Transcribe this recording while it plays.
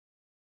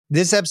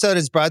This episode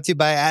is brought to you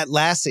by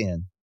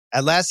Atlassian.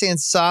 Atlassian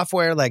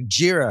software like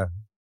Jira,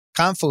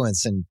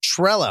 Confluence, and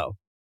Trello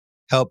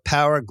help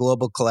power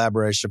global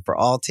collaboration for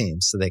all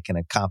teams so they can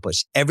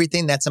accomplish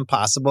everything that's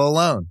impossible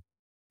alone.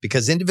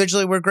 Because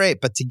individually we're great,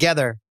 but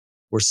together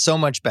we're so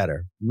much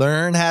better.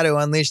 Learn how to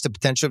unleash the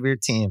potential of your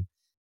team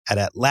at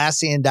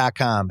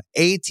Atlassian.com.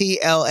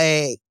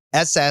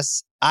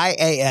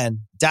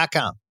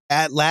 Atlassian.com.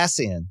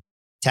 Atlassian.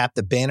 Tap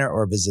the banner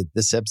or visit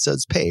this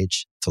episode's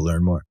page to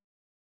learn more.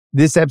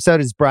 This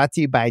episode is brought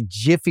to you by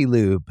Jiffy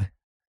Lube.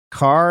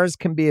 Cars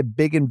can be a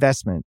big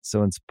investment,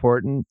 so it's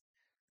important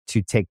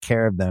to take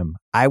care of them.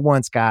 I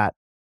once got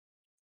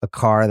a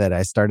car that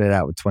I started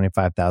out with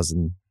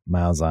 25,000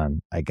 miles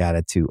on. I got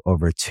it to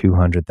over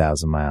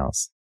 200,000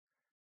 miles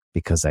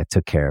because I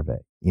took care of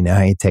it. You know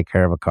how you take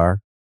care of a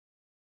car?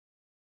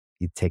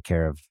 You take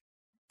care of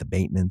the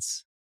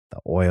maintenance, the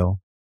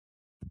oil,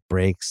 the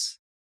brakes,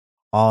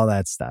 all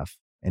that stuff.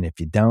 And if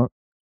you don't,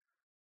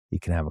 you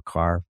can have a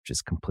car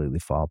just completely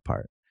fall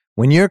apart.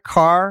 When your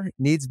car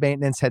needs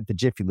maintenance, head to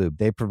Jiffy Lube.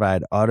 They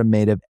provide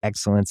automotive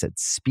excellence at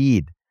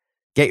speed.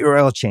 Get your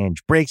oil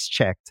change, brakes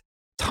checked,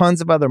 tons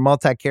of other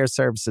multi-care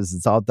services.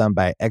 It's all done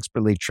by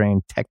expertly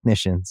trained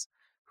technicians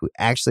who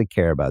actually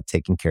care about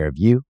taking care of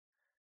you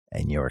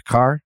and your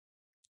car.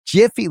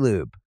 Jiffy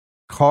Lube,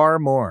 car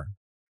more.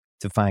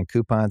 To find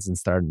coupons and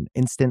start an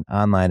instant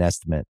online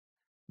estimate,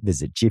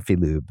 visit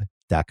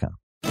jiffylube.com.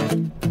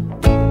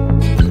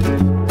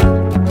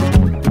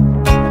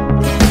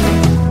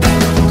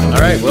 All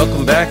right,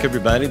 welcome back,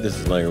 everybody. This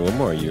is Larry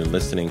Wilmore. You're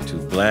listening to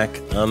Black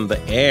on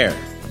the Air.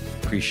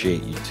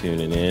 Appreciate you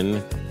tuning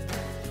in,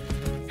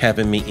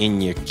 having me in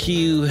your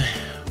queue,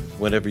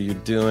 whatever you're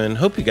doing.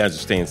 Hope you guys are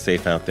staying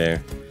safe out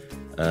there.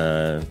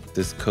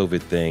 This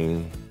COVID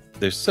thing,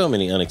 there's so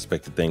many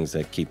unexpected things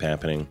that keep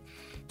happening.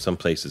 Some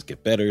places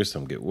get better,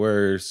 some get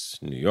worse.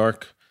 New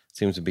York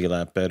seems to be a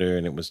lot better,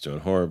 and it was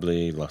doing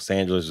horribly. Los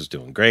Angeles was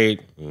doing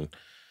great. And,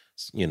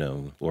 you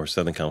know, or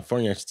Southern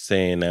California, I should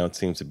say, and now it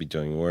seems to be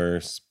doing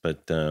worse.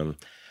 But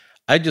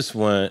I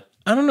don't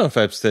know if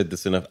I've said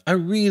this enough. I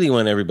really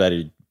want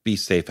everybody to be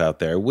safe out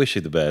there. I wish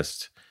you the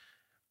best.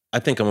 I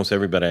think almost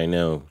everybody I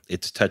know,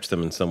 it's touched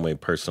them in some way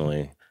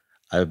personally.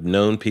 I've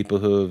known people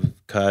who have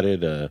caught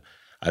it.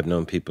 I've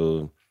known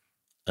people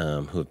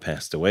who have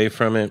passed away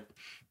from it.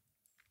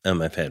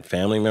 I've had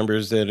family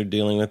members that are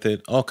dealing with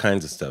it, all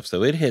kinds of stuff.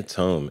 So it hits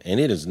home, and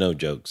it is no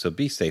joke. So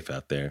be safe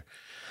out there.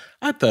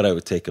 I thought I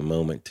would take a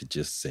moment to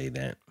just say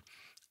that.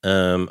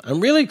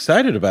 I'm really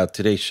excited about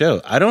today's show.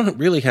 I don't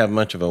really have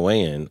much of a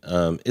weigh-in.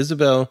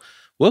 Isabel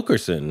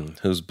Wilkerson,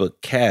 whose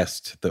book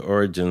Caste, The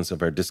Origins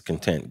of Our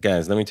Discontent.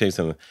 Guys, let me tell you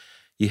something.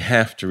 You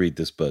have to read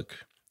this book.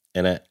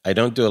 And I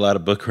don't do a lot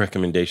of book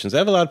recommendations. I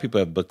have a lot of people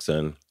who have books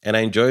on, and I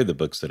enjoy the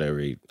books that I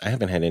read. I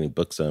haven't had any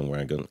books on where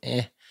I go,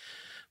 eh.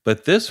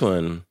 But this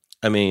one,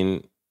 I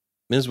mean,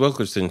 Ms.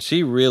 Wilkerson,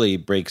 she really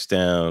breaks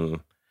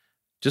down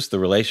just the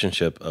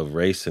relationship of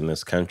race in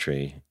this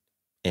country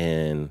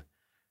and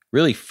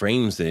really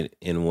frames it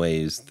in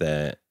ways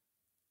that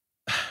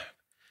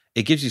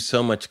it gives you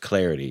so much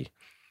clarity.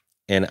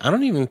 And I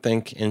don't even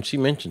think, and she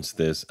mentions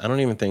this, I don't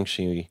even think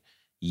she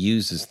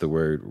uses the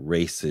word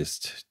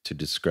racist to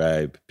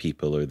describe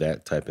people or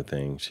that type of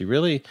thing. She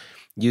really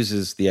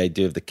uses the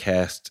idea of the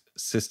caste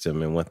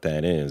system and what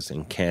that is,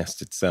 and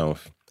caste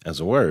itself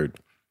as a word,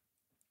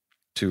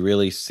 to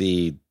really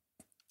see,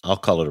 I'll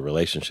call it a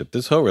relationship,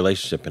 this whole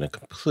relationship in a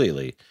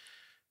completely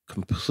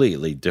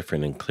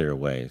different and clear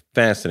way.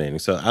 Fascinating.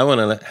 So I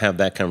want to have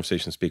that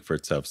conversation speak for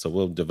itself. So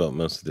we'll devote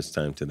most of this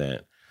time to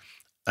that.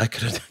 I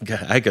could have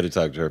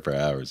talked to her for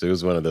hours. It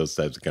was one of those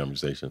types of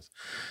conversations.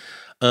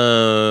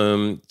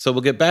 So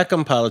we'll get back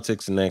on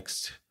politics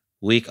next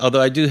week.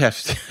 Although I do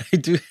have to,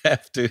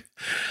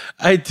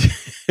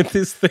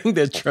 this thing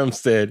that Trump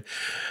said,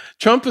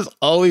 Trump is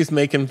always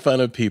making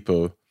fun of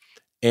people.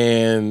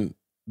 And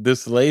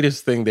this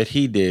latest thing that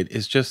he did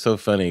is just so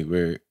funny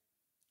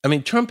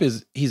Trump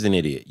he's an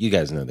idiot. You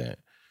guys know that.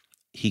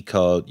 He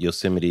called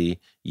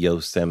Yosemite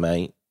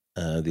Yosemite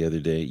the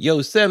other day.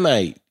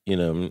 Yosemite,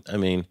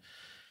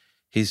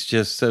 he's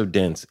just so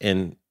dense.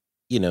 And,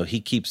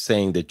 he keeps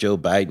saying that Joe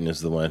Biden is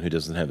the one who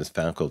doesn't have his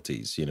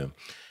faculties,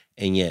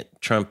 and yet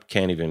Trump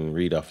can't even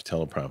read off a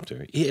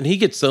teleprompter. And he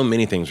gets so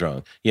many things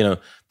wrong. The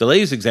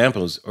latest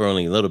examples are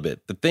only a little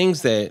bit. The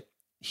things that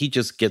he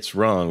just gets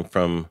wrong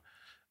from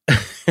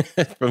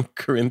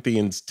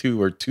Corinthians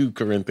 2 or 2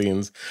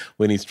 Corinthians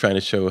when he's trying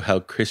to show how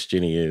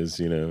Christian he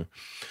is,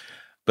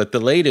 But the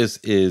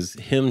latest is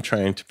him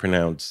trying to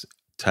pronounce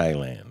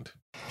Thailand.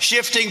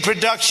 Shifting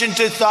production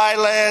to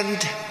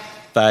Thailand.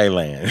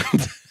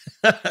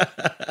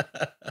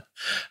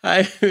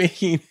 I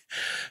mean,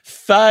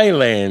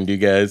 Thailand, you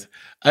guys.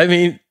 I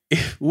mean,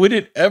 would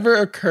it ever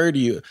occur to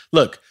you?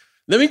 Look,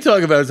 let me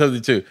talk about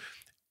something too.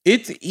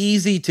 It's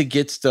easy to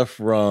get stuff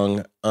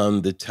wrong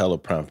on the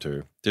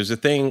teleprompter. There's a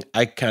thing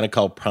I kind of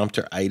call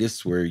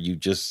prompteritis, where you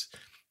just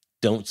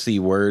don't see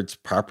words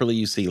properly.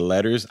 You see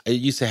letters. It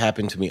used to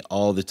happen to me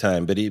all the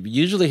time, but it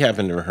usually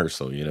happened in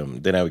rehearsal,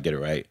 then I would get it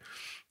right.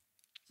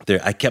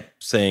 I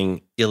kept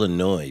saying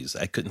Illinois.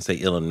 I couldn't say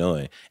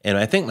Illinois. And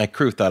I think my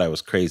crew thought I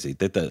was crazy.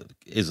 They thought,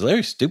 is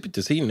Larry stupid?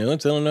 Does he know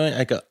it's Illinois?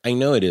 I go, I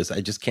know it is.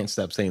 I just can't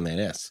stop saying that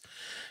S,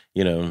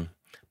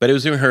 But it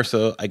was a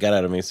rehearsal. I got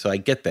out of me, so I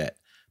get that.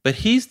 But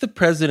he's the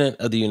president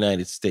of the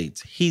United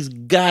States. He's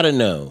got to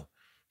know.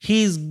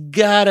 He's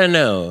got to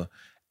know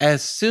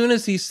as soon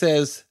as he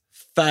says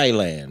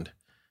Thailand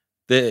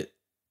that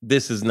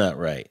this is not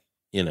right,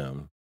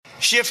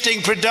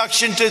 Shifting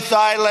production to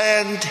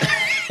Thailand.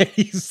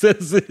 He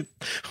says it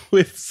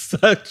with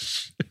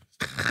such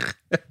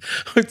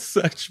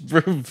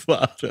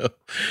bravado.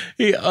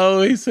 He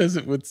always says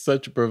it with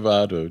such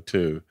bravado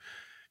too.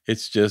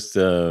 It's just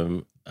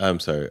I'm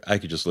sorry. I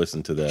could just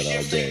listen to that all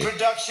day. Shifting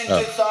production to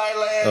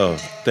Thailand. Oh,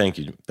 thank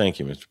you,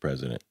 Mr.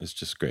 President. It's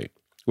just great.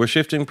 We're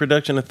shifting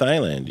production to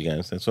Thailand, you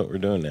guys. That's what we're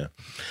doing now.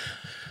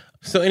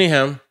 So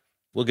anyhow,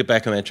 we'll get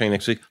back on that train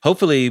next week.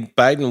 Hopefully,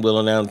 Biden will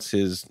announce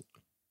his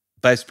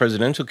vice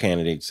presidential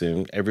candidate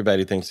soon.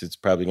 Everybody thinks it's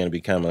probably going to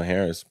be Kamala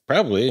Harris.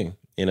 Probably,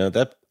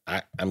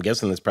 I'm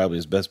guessing that's probably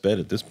his best bet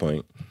at this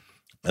point.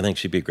 I think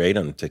she'd be great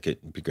on the ticket.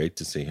 It'd be great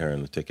to see her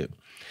on the ticket.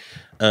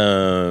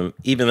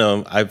 Even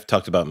though I've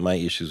talked about my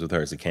issues with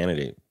her as a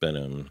candidate, but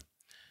it'd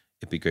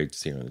be great to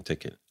see her on the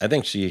ticket. I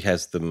think she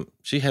has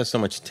so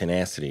much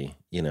tenacity,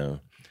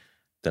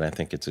 that I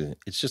think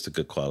it's just a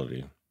good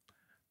quality.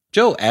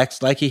 Joe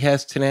acts like he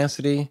has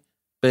tenacity,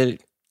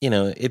 but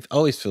it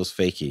always feels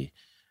fakey.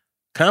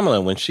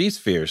 Kamala, when she's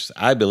fierce,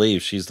 I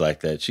believe she's like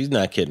that. She's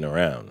not kidding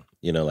around.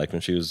 Like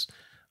when she was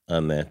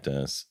on that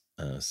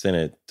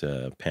Senate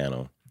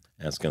panel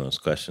asking those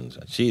questions.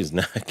 She is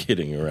not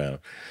kidding around.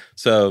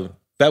 So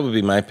that would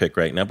be my pick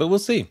right now, but we'll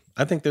see.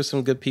 I think there's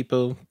some good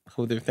people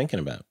who they're thinking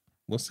about.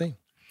 We'll see.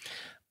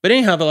 But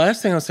anyhow, the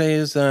last thing I'll say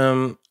is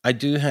I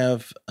do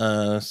have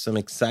some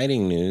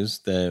exciting news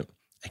that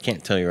I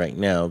can't tell you right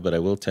now, but I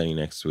will tell you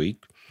next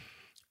week.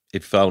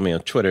 If you follow me on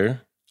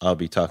Twitter, I'll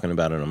be talking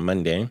about it on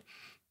Monday.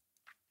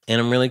 And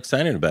I'm really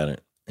excited about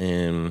it.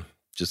 And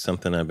just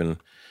something I've been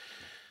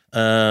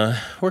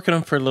working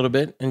on for a little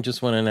bit and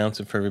just want to announce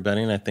it for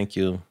everybody. And I think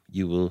you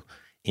will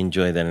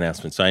enjoy that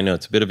announcement. So I know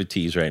it's a bit of a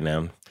tease right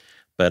now,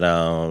 but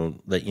I'll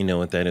let you know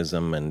what that is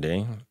on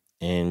Monday.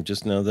 And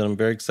just know that I'm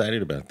very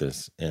excited about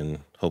this. And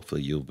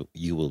hopefully you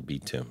will be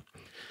too.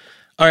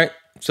 All right.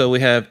 So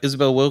we have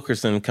Isabel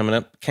Wilkerson coming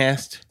up.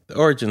 Cast The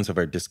Origins of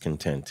Our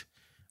Discontent.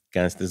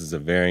 Guys, this is a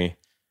very,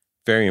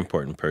 very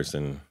important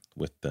person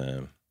with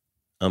the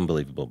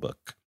unbelievable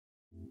book.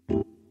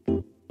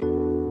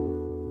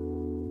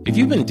 If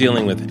you've been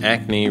dealing with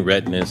acne,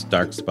 redness,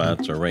 dark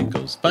spots, or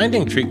wrinkles,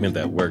 finding treatment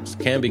that works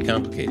can be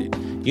complicated.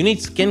 You need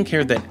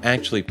skincare that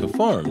actually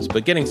performs,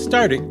 but getting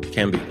started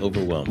can be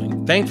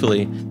overwhelming.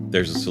 Thankfully,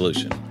 there's a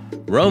solution.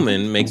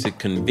 Roman makes it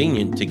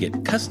convenient to get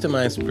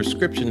customized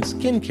prescription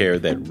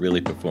skincare that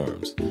really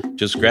performs.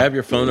 Just grab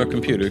your phone or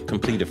computer,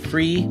 complete a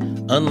free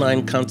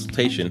online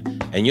consultation,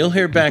 and you'll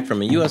hear back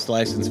from a U.S.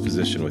 licensed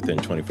physician within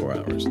 24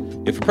 hours.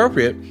 If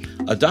appropriate,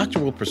 a doctor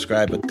will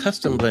prescribe a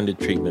custom blended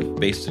treatment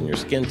based on your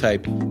skin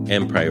type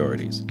and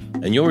priorities.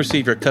 And you'll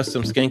receive your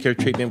custom skincare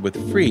treatment with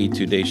free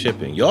 2-day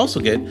shipping. You'll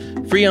also get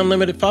free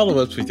unlimited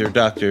follow-ups with your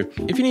doctor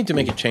if you need to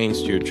make a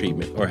change to your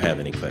treatment or have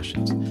any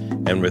questions.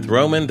 And with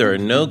Roman, there are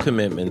no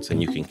commitments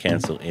and you can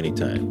cancel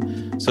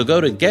anytime. So go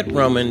to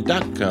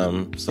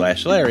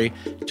GetRoman.com/Larry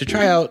to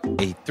try out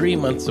a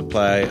 3-month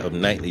supply of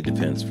Nightly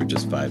Defense for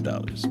just $5.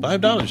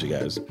 $5, you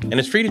guys. And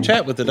it's free to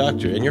chat with the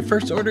doctor. And your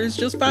first order is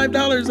just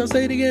 $5. I'll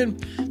say it again.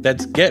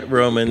 That's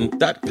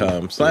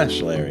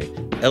GetRoman.com/Larry.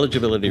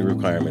 Eligibility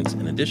requirements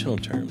and additional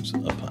terms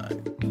apply.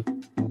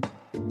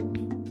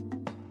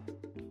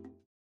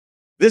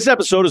 This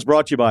episode is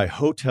brought to you by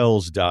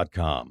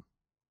Hotels.com.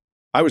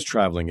 I was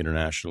traveling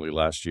internationally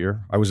last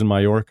year. I was in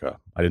Mallorca.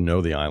 I didn't know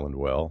the island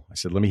well. I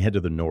said, let me head to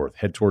the north,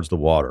 head towards the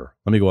water.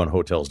 Let me go on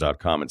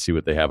Hotels.com and see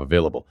what they have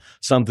available.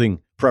 Something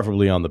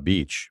preferably on the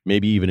beach,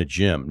 maybe even a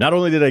gym. Not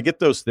only did I get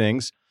those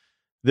things,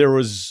 there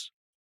was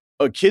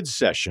a kids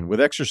session with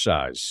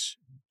exercise,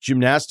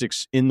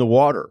 gymnastics in the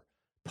water,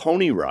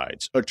 pony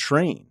rides, a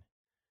train.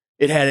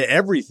 It had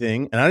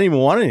everything, and I didn't even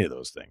want any of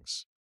those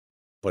things.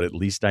 But at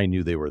least I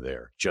knew they were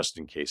there, just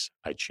in case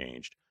I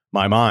changed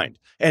my mind.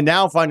 And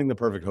now finding the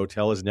perfect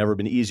hotel has never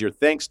been easier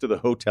thanks to the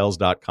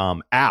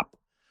Hotels.com app.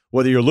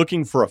 Whether you're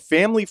looking for a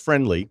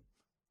family-friendly,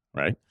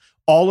 right,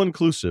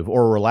 all-inclusive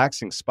or a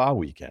relaxing spa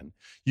weekend,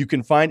 you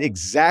can find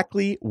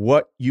exactly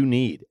what you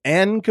need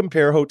and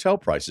compare hotel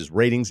prices,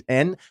 ratings,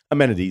 and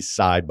amenities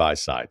side by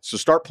side. So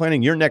start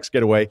planning your next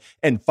getaway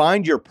and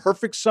find your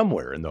perfect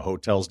somewhere in the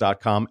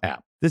Hotels.com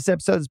app. This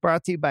episode is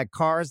brought to you by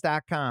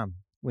Cars.com.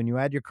 When you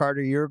add your car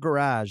to your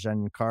garage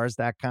on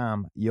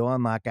Cars.com, you'll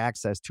unlock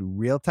access to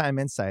real-time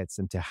insights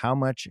into how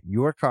much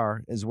your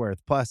car is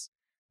worth. Plus,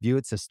 view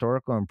its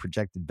historical and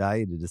projected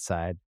value to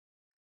decide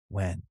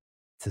when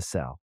to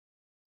sell.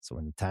 So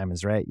when the time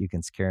is right, you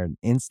can secure an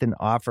instant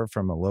offer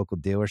from a local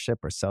dealership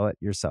or sell it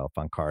yourself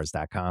on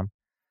Cars.com.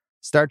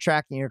 Start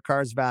tracking your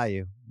car's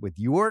value with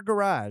your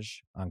garage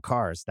on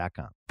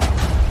Cars.com.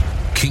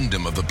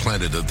 Kingdom of the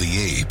Planet of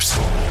the Apes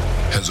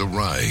has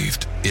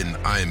arrived in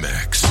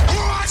IMAX.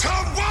 What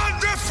a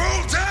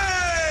wonderful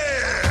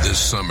day! This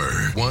summer,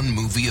 one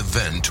movie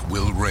event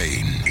will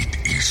reign.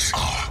 It is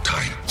our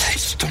time. They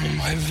stole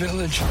my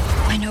village.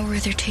 I know where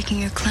they're taking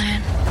your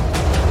clan.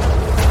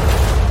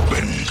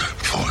 Bend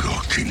for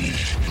your king.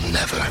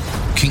 Never.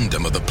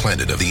 Kingdom of the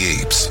Planet of the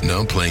Apes,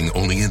 now playing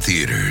only in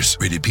theaters.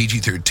 Rated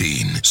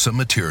PG-13. Some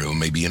material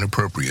may be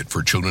inappropriate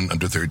for children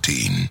under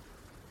 13.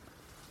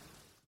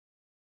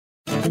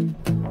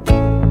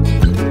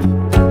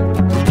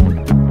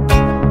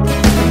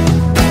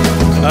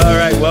 All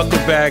right,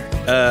 welcome back.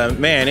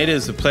 Man, it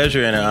is a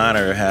pleasure and an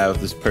honor to have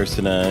this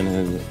person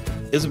on.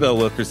 Isabel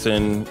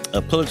Wilkerson,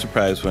 a Pulitzer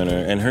Prize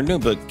winner, and her new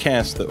book,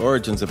 Caste, The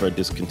Origins of Our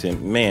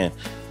Discontent. Man,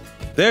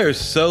 there's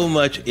so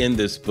much in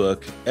this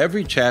book.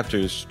 Every chapter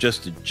is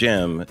just a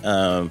gem.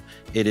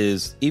 It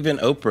is, even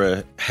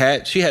Oprah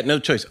had no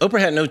choice. Oprah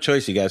had no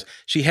choice, you guys.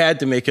 She had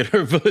to make it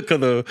her book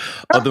of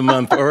the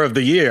month or of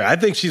the year. I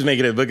think she's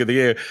making it book of the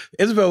year.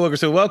 Isabel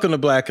Wilkerson, welcome to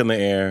Black on the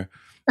Air.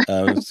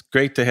 It's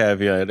great to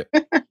have you.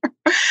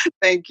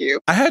 Thank you.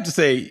 I had to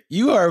say,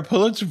 you are a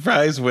Pulitzer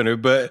Prize winner,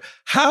 but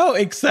how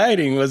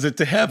exciting was it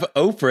to have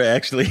Oprah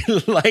actually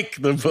like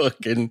the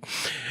book and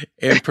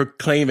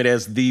proclaim it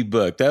as the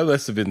book? That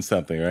must have been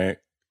something, right?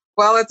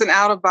 Well, it's an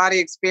out-of-body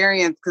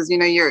experience because,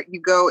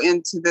 you go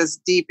into this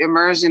deep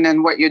immersion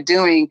in what you're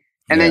doing,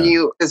 and then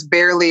you just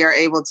barely are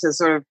able to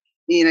sort of,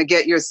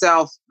 get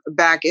yourself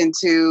back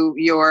into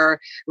your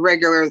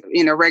regular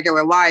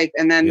life.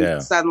 And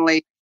then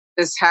suddenly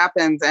this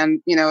happens,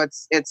 and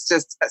it's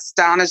just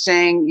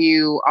astonishing.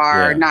 You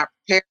are not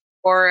prepared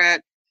for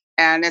it,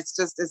 and it's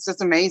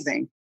just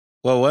amazing.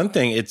 Well, one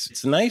thing,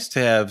 it's nice to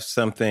have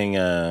something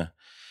that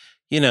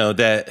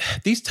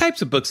these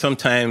types of books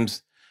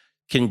sometimes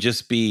can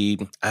just be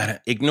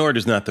ignored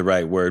is not the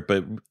right word,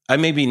 but I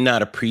maybe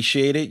not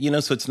appreciate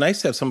it. So it's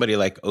nice to have somebody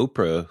like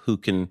Oprah who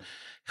can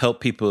help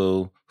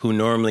people who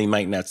normally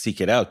might not seek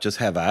it out just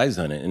have eyes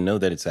on it and know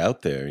that it's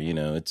out there.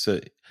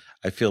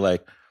 I feel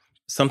like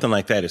something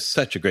like that is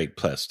such a great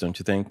plus, don't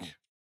you think?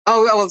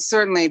 Oh, well, it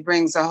certainly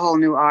brings a whole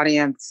new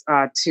audience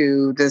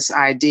to this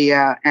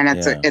idea. And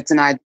it's an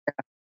idea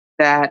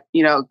that,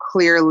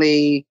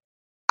 clearly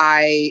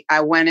I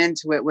went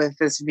into it with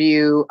this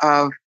view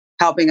of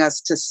helping us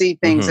to see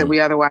things that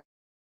we otherwise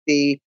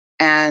see,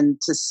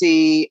 and to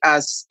see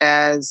us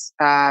as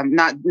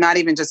not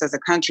even just as a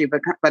country,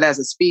 but as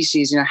a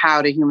species.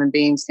 How do human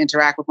beings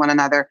interact with one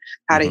another?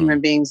 How do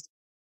human beings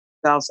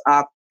themselves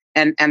up?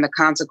 And the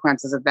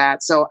consequences of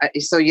that. So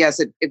yes,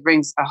 it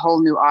brings a whole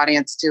new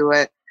audience to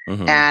it,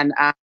 and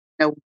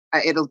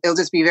it'll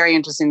just be very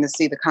interesting to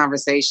see to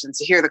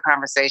hear the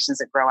conversations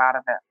that grow out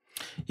of it.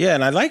 Yeah,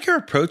 and I like your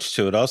approach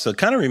to it. Also, it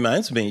kind of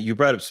reminds me. You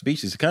brought up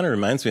Species. It kind of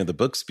reminds me of the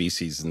book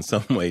Species in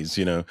some ways.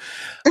 You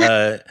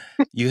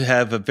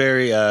have a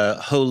very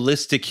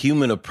holistic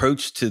human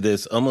approach to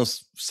this,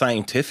 almost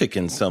scientific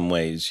in some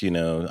ways.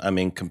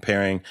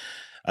 Comparing.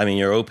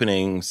 Your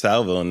opening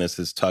salvo on this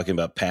is talking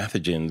about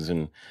pathogens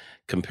and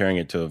comparing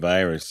it to a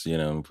virus,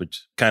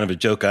 which kind of a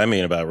joke I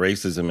made about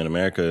racism in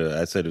America.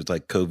 I said it was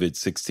like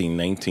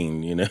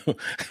COVID-19,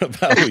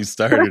 about how we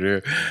started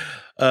here.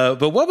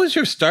 But what was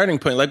your starting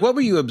point? Like, what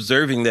were you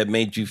observing that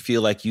made you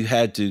feel like you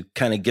had to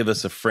kind of give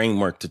us a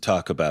framework to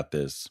talk about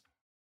this?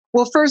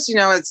 Well, first,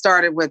 it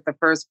started with the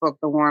first book,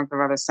 The Warmth of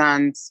Other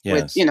Suns,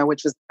 which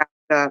was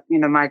the,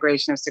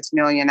 migration of 6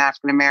 million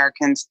African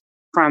Americans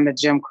from the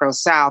Jim Crow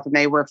South, and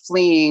they were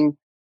fleeing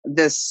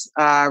this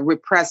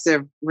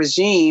repressive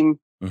regime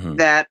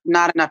that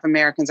not enough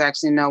Americans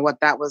actually know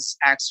what that was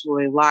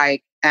actually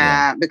like,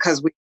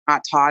 because we were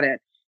not taught it.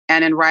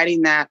 And in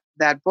writing that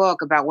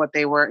book about what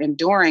they were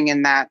enduring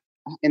in that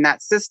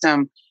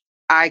system,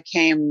 I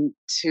came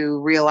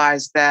to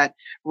realize that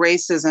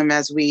racism,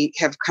 as we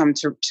have come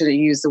to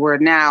use the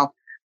word now,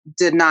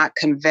 did not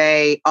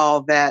convey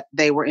all that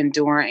they were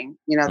enduring.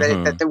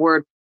 That the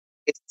word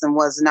racism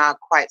was not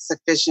quite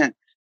sufficient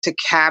to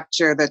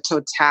capture the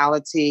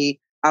totality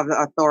of the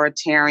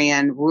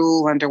authoritarian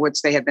rule under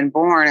which they had been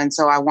born. And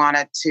so I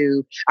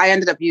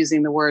ended up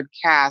using the word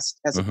caste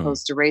as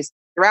opposed to race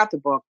throughout the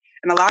book.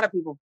 And a lot of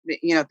people,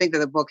 think that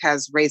the book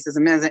has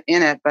racism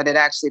in it, but it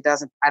actually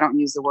doesn't. I don't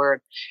use the word.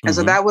 And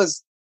so that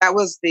was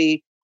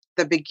the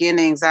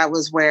beginnings. That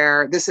was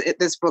where this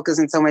book is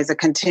in some ways a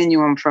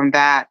continuum from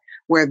that,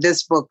 where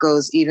this book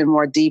goes even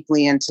more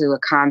deeply into a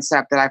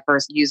concept that I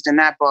first used in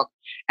that book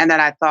and that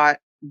I thought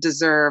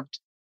deserved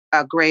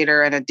a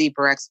greater and a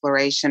deeper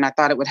exploration. I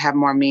thought it would have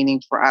more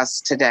meaning for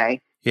us today.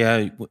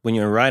 Yeah. When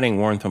you were writing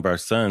Warmth of Our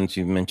Suns,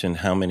 you mentioned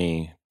how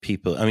many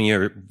people,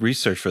 your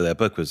research for that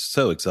book was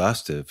so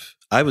exhaustive.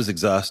 I was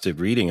exhausted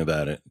reading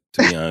about it,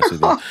 to be honest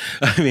with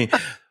you.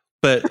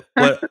 But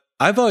what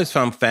I've always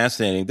found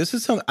fascinating, this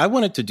is something I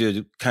wanted to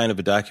do kind of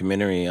a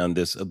documentary on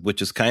this,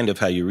 which is kind of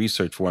how you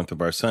research Warmth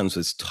of Our Suns,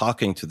 is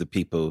talking to the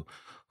people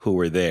who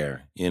were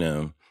there,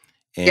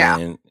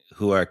 and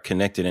who are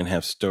connected and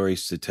have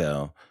stories to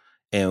tell.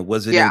 And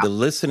was it in the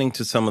listening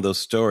to some of those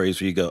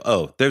stories where you go,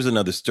 oh, there's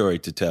another story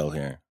to tell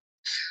here?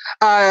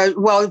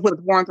 Well, with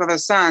Warmth of the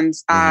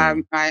Suns,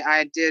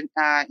 I did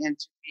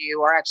interview,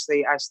 or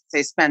actually I should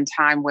say spend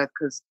time with,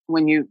 because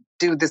when you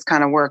do this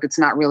kind of work, it's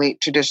not really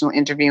traditional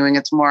interviewing.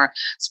 It's more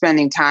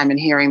spending time and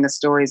hearing the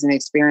stories and the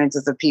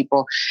experiences of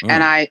people.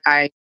 And I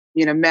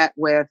met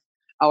with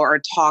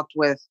or talked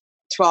with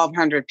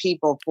 1,200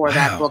 people for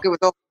that book. It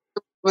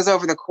was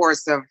over the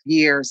course of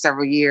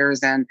several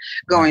years, and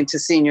going to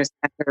senior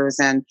centers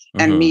and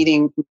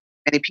meeting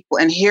many people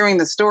and hearing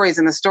the stories.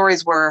 And the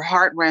stories were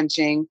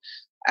heart-wrenching,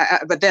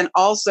 but then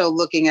also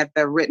looking at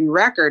the written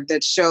record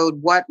that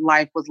showed what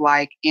life was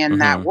like in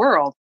that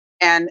world.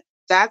 And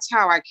that's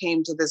how I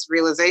came to this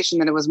realization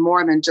that it was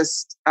more than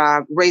just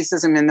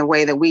racism in the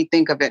way that we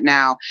think of it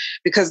now,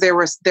 because there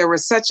was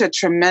such a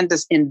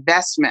tremendous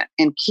investment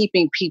in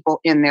keeping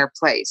people in their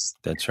place.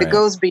 That's right. It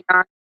goes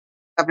beyond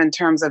in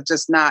terms of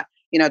just not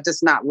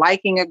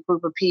liking a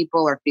group of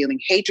people or feeling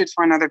hatred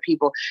for another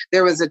people.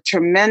 There was a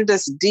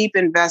tremendous, deep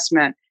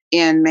investment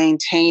in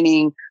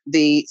maintaining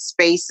the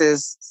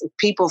spaces,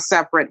 people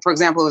separate. For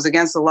example, it was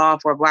against the law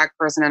for a Black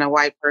person and a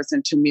white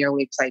person to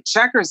merely play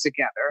checkers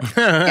together.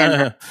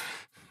 And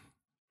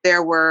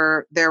there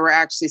were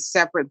actually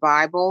separate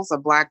Bibles, a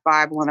Black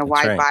Bible and a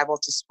white Bible,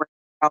 to swear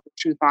out the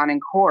truth on in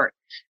court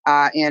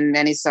in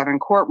many Southern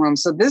courtrooms.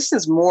 So this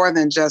is more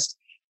than just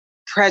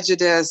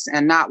prejudice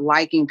and not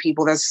liking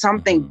people. There's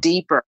something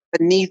deeper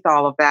beneath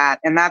all of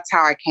that. And that's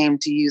how I came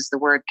to use the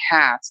word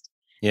caste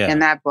in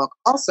that book.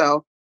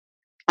 Also,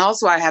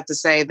 I have to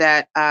say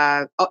that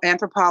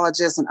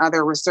anthropologists and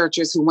other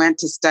researchers who went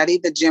to study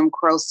the Jim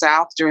Crow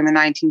South during the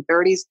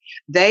 1930s,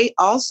 they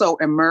also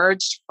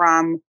emerged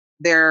from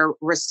their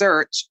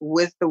research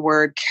with the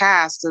word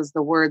caste as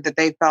the word that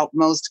they felt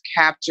most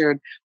captured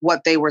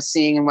what they were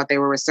seeing and what they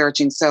were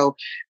researching. So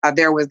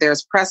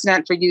there's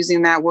precedent for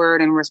using that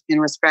word in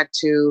respect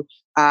to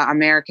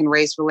American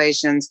race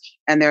relations,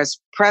 and there's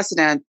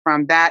precedent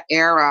from that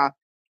era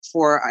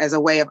as a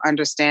way of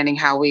understanding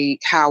how we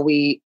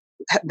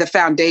the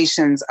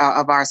foundations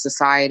of our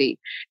society.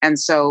 And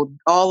so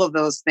all of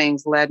those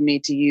things led me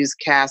to use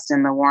caste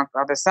in The Warmth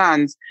of Other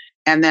Suns,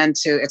 and then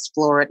to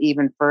explore it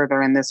even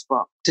further in this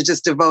book, to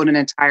just devote an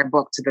entire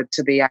book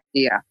to the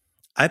idea.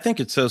 I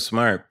think it's so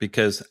smart,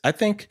 because I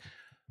think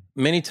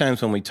many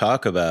times when we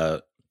talk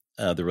about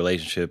the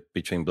relationship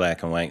between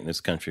Black and white in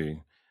this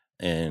country,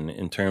 and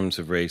in terms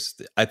of race,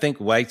 I think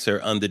whites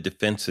are on the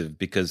defensive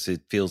because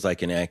it feels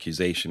like an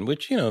accusation,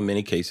 which, in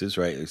many cases,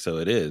 rightly so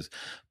it is.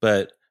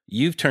 But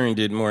you've turned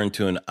it more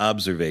into an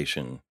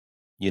observation,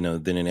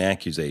 than an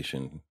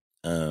accusation,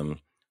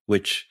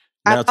 which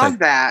now I love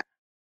that.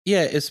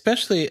 Yeah,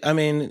 especially,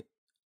 I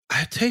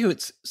tell you,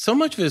 it's so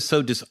much of it is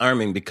so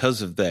disarming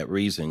because of that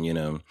reason,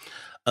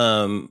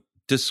 the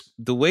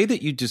way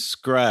that you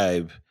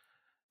describe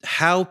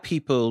how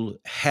people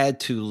had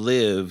to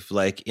live,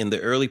 like in the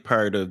early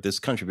part of this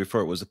country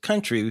before it was a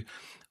country,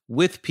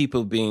 with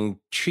people being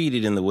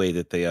treated in the way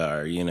that they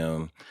are,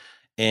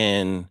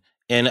 and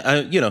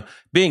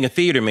being a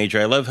theater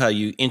major, I love how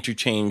you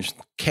interchange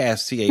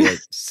caste,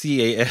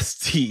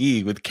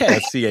 C-A-S-T-E, with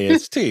caste,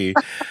 C-A-S-T,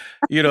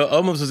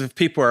 almost as if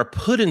people are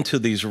put into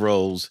these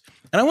roles.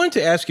 And I wanted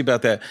to ask you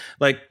about that.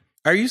 Like,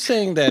 are you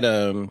saying that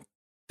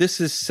this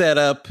is set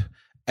up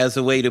as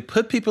a way to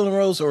put people in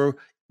roles, or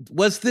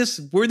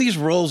were these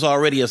roles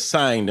already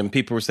assigned and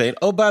people were saying,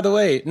 oh, by the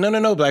way,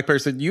 no, Black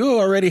person, you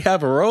already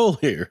have a role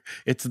here.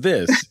 It's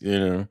this,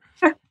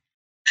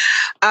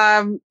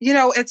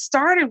 It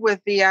started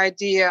with the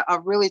idea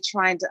of really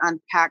trying to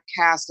unpack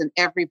caste in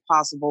every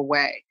possible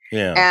way.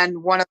 Yeah.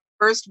 And one of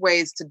the first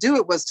ways to do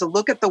it was to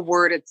look at the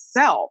word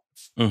itself,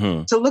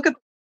 to look at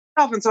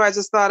itself. And so I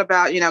just thought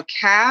about,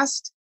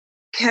 caste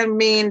can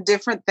mean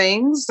different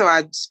things. So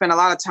I spent a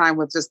lot of time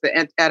with just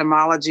the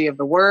etymology of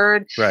the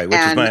word. Right. Which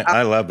is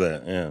I love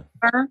that. Yeah.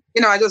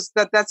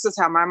 That's just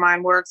how my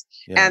mind works.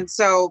 Yeah. And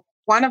so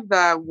one of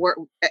the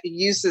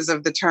uses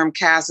of the term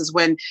cast is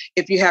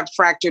if you have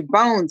fractured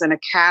bones and a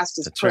cast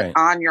is put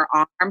on your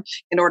arm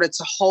in order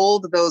to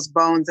hold those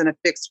bones in a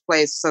fixed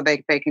place so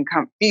they can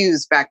come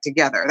fuse back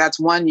together. That's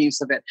one use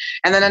of it.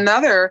 And then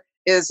another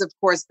is, of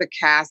course, the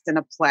cast in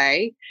a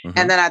play. Mm-hmm.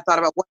 And then I thought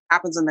about what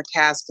happens in the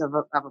cast of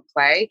a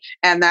play.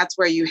 And that's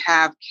where you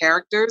have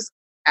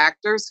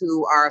actors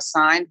who are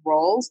assigned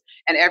roles,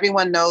 and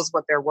everyone knows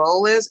what their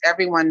role is.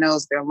 Everyone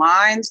knows their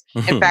lines.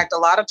 Mm-hmm. In fact, a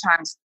lot of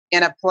times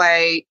in a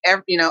play,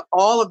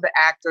 all of the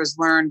actors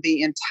learn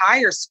the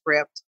entire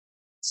script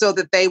so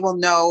that they will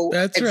know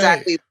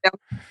exactly the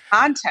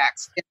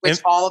context in which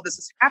all of this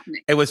is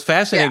happening. It was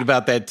fascinating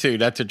about that too,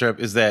 not to interrupt,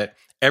 is that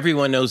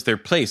everyone knows their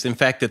place. In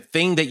fact, the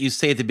thing that you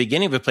say at the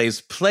beginning of a play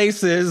is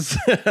places.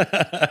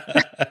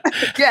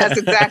 Yes,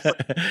 exactly.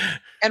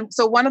 And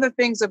so one of the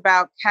things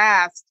about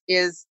caste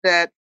is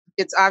that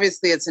it's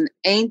an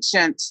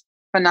ancient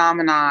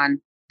phenomenon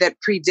that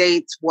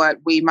predates what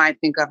we might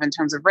think of in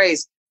terms of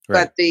race.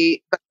 Right. But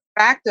the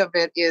fact of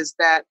it is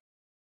that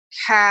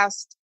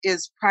caste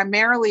is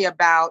primarily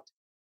about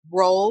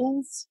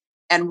roles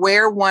and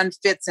where one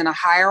fits in a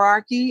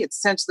hierarchy. It's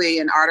essentially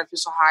an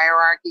artificial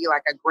hierarchy,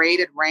 like a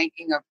graded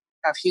ranking of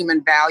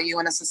human value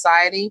in a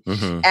society.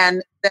 Mm-hmm.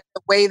 And the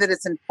way that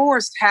it's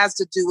enforced has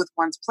to do with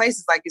one's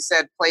places. Like you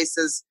said,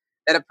 places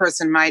that a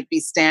person might be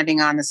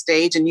standing on the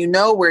stage, and you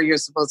know where you're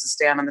supposed to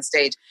stand on the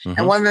stage. Mm-hmm.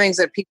 And one of the things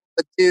that people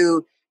would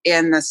do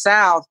in the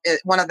South,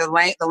 one of the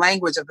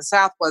language of the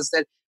South was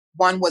that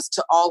one was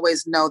to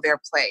always know their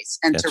place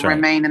and That's to right.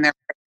 remain in their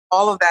place.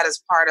 All of that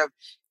is part of,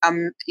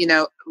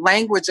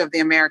 language of the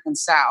American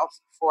South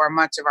for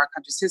much of our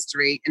country's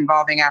history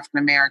involving African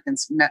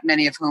Americans,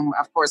 many of whom,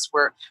 of course,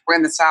 were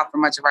in the South for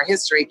much of our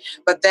history.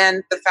 But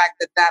then the fact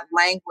that that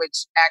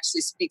language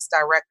actually speaks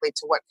directly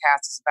to what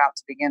caste is about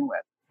to begin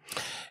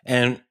with.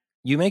 And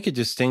you make a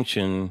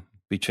distinction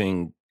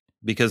between,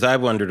 because I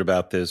wondered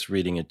about this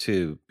reading it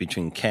too,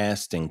 between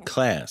caste and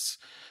class,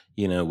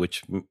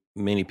 which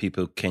many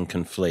people can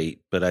conflate.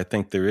 But I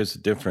think there is a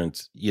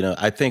difference.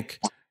 I think,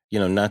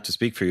 not to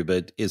speak for you,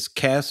 but is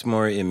caste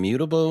more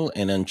immutable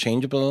and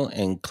unchangeable,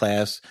 and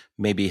class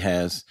maybe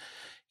has,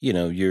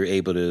 you're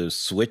able to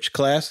switch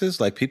classes?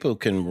 Like people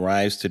can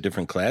rise to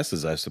different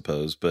classes, I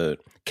suppose, but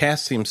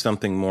caste seems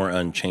something more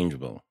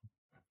unchangeable.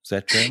 Is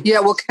that true?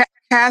 Yeah, well,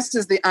 caste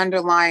is the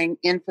underlying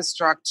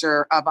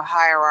infrastructure of a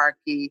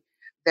hierarchy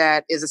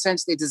that is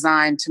essentially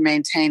designed to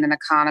maintain an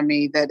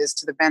economy that is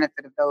to the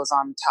benefit of those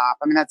on top.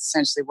 I mean, that's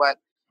essentially what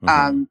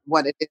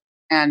it is.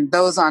 And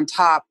those on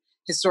top,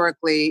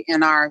 historically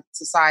in our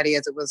society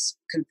as it was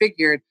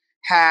configured,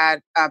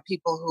 had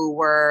people who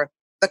were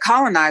the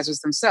colonizers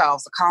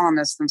themselves. The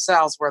colonists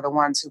themselves were the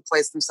ones who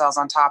placed themselves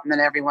on top, and then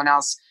everyone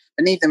else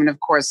beneath them. And of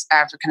course,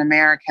 African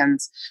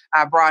Americans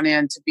brought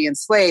in to be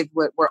enslaved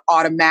were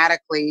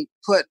automatically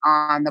put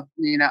on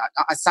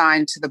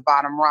assigned to the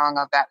bottom rung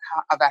of that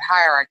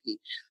hierarchy.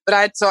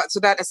 But so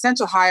that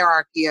essential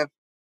hierarchy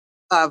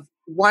of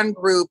one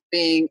group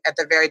being at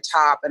the very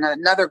top and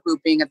another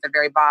group being at the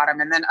very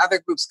bottom, and then other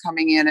groups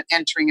coming in and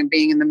entering and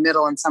being in the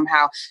middle and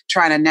somehow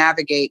trying to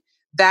navigate.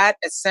 That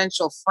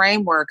essential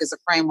framework is a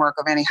framework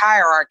of any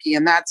hierarchy,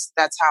 and that's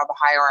how the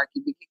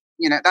hierarchy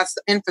that's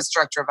the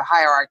infrastructure of the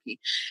hierarchy.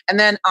 And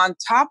then on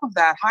top of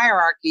that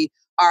hierarchy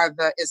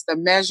is the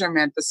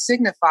measurement, the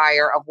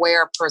signifier of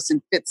where a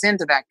person fits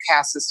into that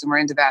caste system or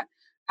into that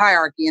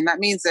hierarchy. And that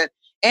means that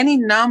any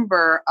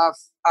number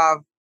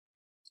of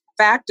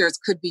factors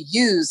could be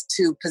used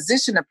to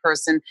position a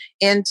person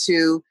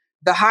into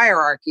the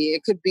hierarchy.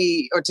 It could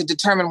be, or to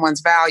determine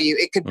one's value.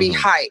 It could be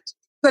height.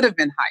 Could have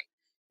been height.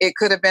 It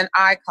could have been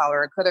eye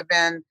color. It could have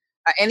been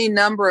any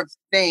number of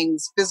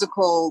things,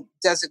 physical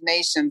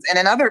designations. And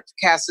in other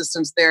caste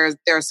systems, there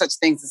are such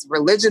things as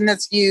religion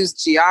that's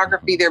used,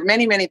 geography. There are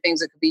many, many things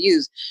that could be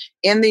used.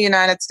 In the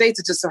United States,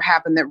 it just so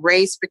happened that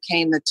race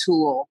became the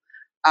tool,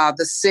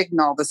 the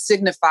signal, the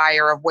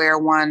signifier of where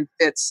one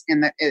fits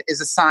is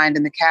assigned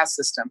in the caste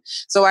system.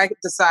 So I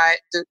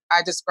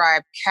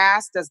describe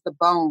caste as the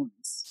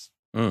bones.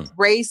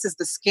 Race is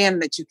the skin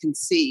that you can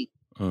see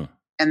and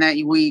that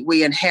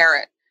we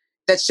inherit.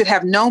 That should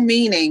have no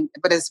meaning,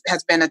 but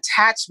has been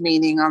attached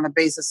meaning on the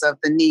basis of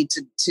the need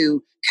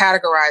to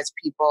categorize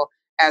people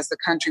as the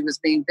country was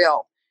being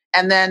built.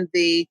 And then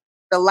the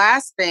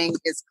last thing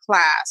is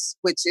class,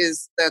 which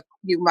is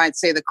you might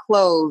say the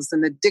clothes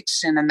and the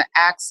diction and the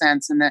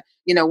accents and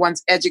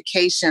one's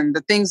education,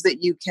 the things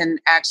that you can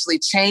actually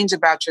change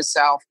about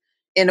yourself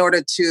in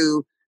order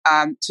to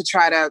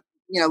try to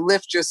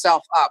lift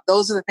yourself up.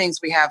 Those are the things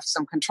we have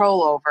some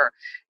control over.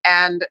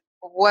 And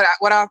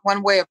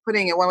one way of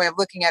putting it, one way of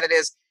looking at it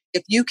is,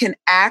 if you can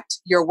act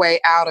your way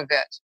out of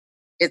it,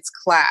 it's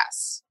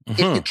class. If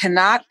you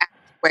cannot act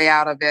your way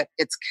out of it,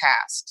 it's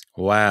caste.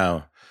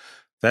 Wow.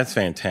 That's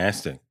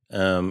fantastic.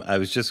 I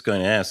was just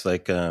going to ask,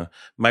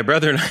 my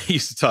brother and I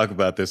used to talk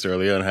about this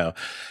early on, how,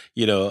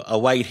 a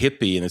white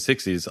hippie in the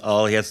 60s,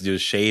 all he has to do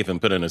is shave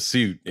and put on a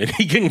suit and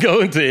he can go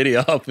into any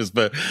office.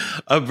 But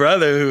a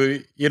brother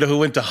who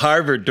went to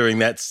Harvard during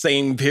that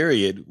same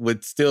period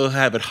would still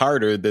have it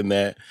harder than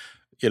that,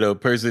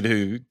 person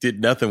who did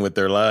nothing with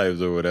their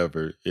lives or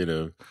whatever,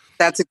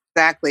 That's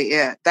exactly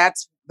it.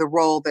 That's the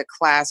role that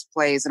class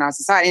plays in our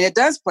society. And it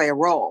does play a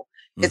role.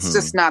 It's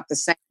just not the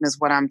same as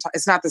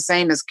it's not the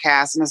same as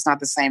caste, and it's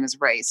not the same as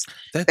race.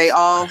 They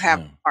all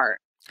have part.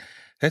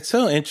 That's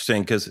so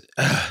interesting, because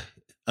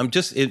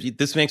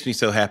this makes me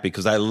so happy,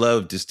 because I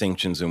love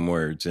distinctions in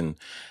words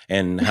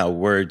and how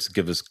words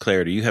give us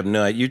clarity.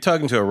 You're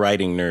talking to a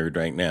writing nerd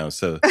right now.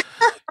 So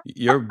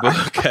your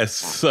book has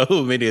so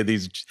many of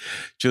these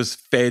just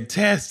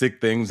fantastic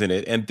things in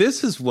it. And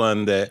this is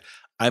one that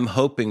I'm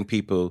hoping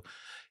people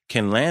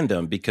can land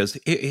on, because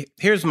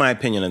here's my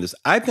opinion on this.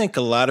 I think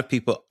a lot of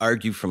people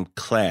argue from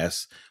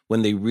class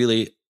when they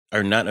really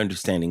are not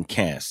understanding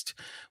caste,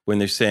 when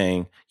they're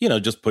saying,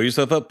 just pull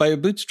yourself up by your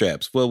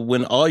bootstraps. Well,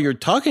 when all you're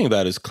talking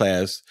about is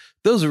class,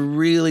 those are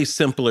really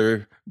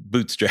simpler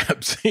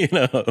bootstraps,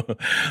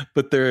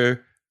 but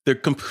they're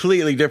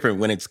completely different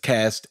when it's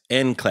caste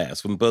and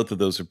class, when both of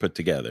those are put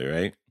together,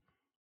 right?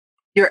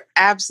 You're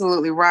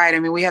absolutely right. I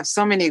mean, we have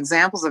so many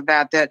examples of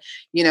that, that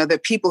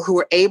people who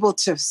are able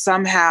to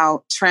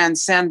somehow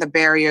transcend the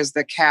barriers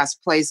that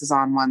caste places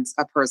on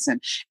a person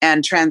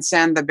and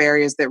transcend the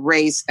barriers that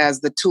race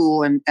as the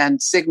tool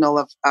and signal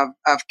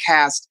of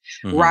caste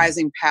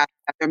rising past.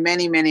 There are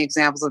many, many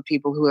examples of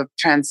people who have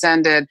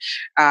transcended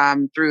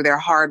through their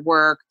hard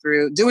work,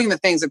 through doing the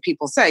things that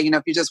people say.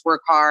 If you just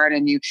work hard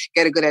and you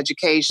get a good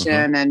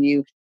education and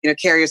you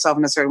carry yourself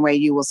in a certain way,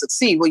 you will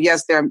succeed. Well,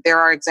 yes, there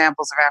are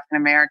examples of African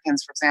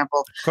Americans, for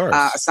example,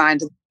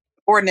 assigned to the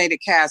subordinated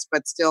caste,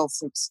 but still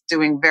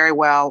doing very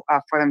well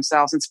for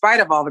themselves in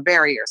spite of all the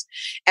barriers.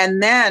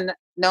 And then,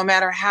 no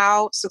matter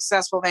how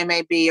successful they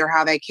may be or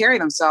how they carry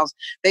themselves,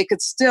 they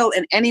could still,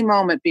 in any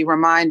moment, be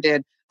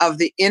reminded of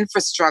the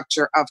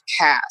infrastructure of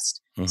caste.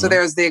 So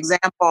there's the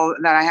example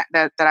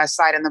that I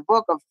cite in the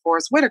book of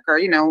Forest Whitaker,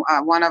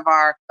 one of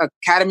our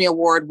Academy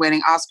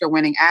Award-winning,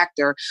 Oscar-winning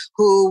actor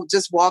who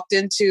just walked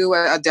into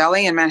a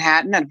deli in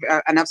Manhattan,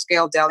 an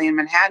upscale deli in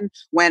Manhattan,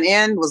 went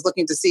in, was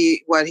looking to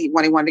see what he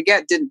wanted to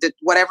get, did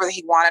whatever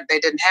he wanted, they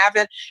didn't have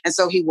it, and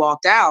so he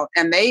walked out.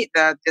 And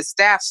the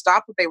staff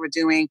stopped what they were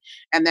doing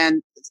and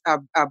then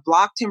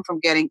blocked him from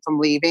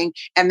leaving,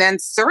 and then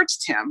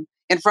searched him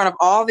in front of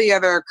all the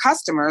other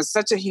customers,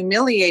 such a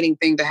humiliating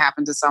thing to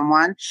happen to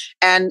someone,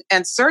 and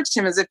searched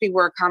him as if he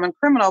were a common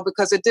criminal,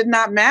 because it did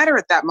not matter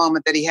at that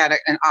moment that he had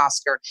an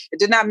Oscar. It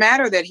did not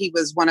matter that he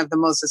was one of the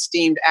most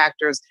esteemed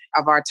actors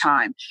of our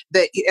time.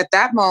 At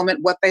that moment,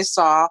 what they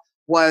saw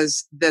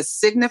was the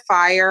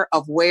signifier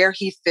of where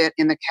he fit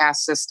in the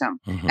caste system.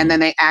 And then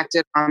they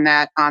acted on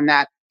that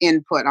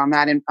input, on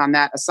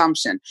that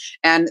assumption.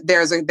 And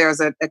there's a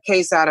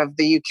case out of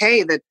the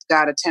UK that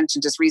got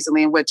attention just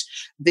recently, in which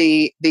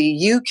the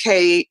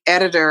UK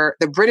editor,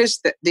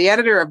 the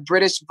editor of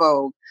British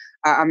Vogue,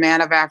 a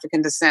man of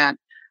African descent,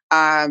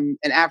 an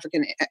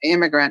African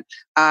immigrant,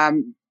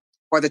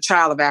 or the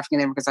child of African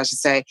immigrants, I should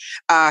say,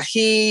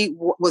 he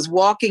was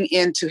walking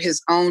into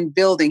his own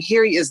building.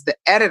 Here he is, the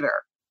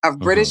editor of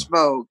British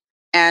Vogue,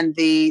 and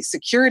the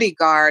security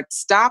guard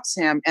stops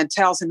him and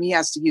tells him he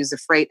has to use the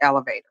freight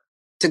elevator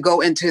to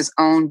go into his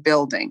own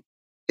building,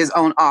 his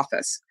own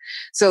office.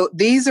 So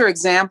these are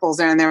examples,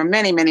 and there are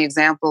many, many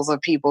examples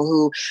of people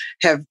who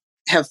have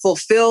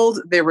fulfilled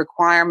the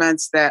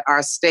requirements that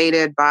are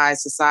stated by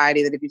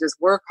society, that if you just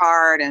work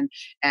hard and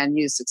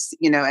you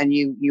and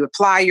you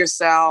apply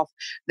yourself,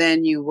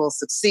 then you will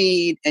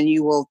succeed, and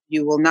you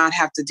will not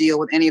have to deal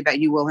with any of that.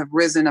 You will have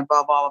risen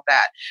above all of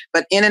that.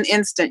 But in an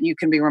instant, you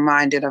can be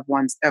reminded of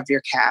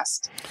your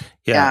caste.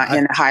 In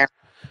a higher.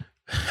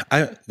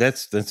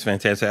 That's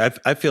fantastic.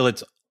 I feel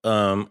it's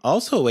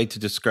also a way to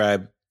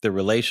describe the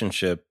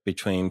relationship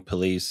between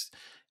police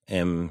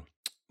and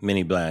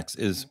many blacks.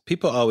 Is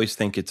people always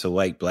think it's a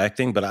white-black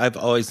thing, but I've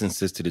always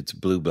insisted it's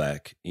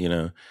blue-black,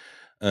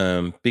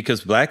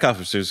 because black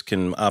officers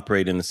can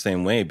operate in the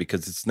same way,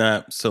 because it's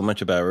not so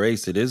much about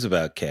race. It is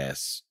about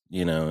caste.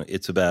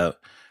 It's about,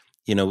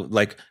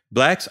 like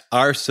blacks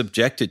are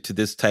subjected to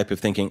this type of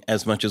thinking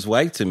as much as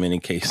whites in many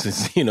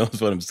cases,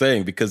 is what I'm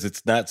saying, because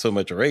it's not so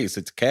much race,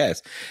 it's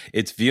caste.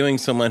 It's viewing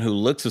someone who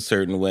looks a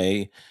certain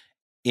way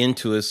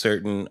into a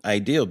certain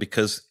ideal,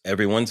 because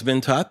everyone's been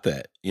taught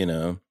that,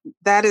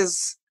 That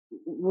is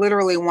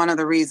literally one of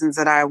the reasons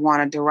that I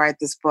wanted to write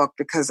this book,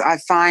 because I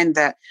find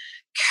that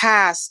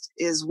caste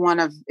is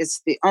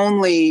it's the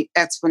only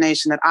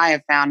explanation that I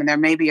have found, and there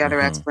may be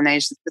other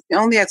explanations, but the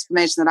only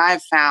explanation that I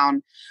have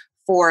found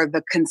for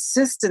the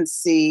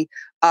consistency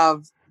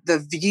of the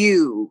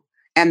view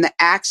and the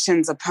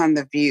actions upon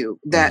the view,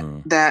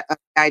 that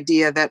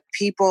idea that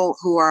people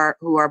who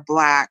are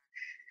Black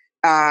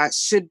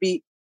should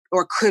be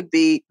or could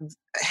be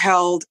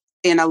held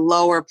in a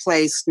lower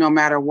place no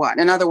matter what.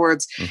 In other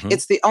words,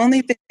 it's the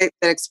only thing that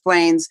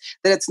explains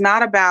that it's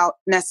not about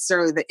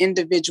necessarily the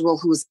individual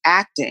who's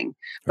acting,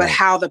 but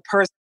how the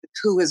person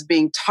who is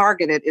being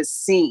targeted is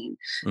seen.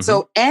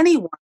 So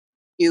anyone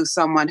view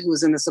someone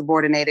who's in the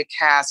subordinated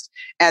caste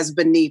as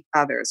beneath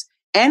others.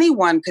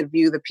 Anyone could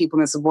view the people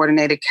in the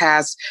subordinated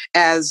caste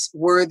as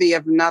worthy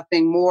of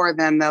nothing more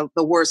than the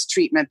worst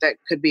treatment that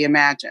could be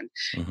imagined.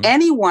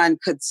 Anyone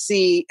could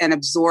see and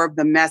absorb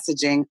the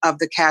messaging of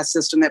the caste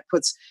system that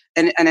puts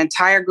an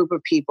entire group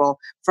of people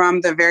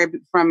from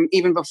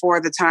even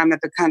before the time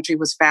that the country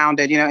was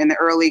founded, in the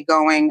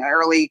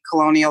early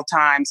colonial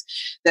times,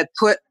 that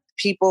put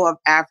people of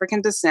African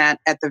descent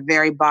at the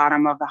very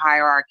bottom of the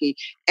hierarchy.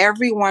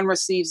 Everyone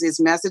receives the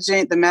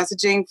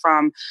messaging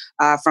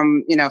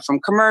from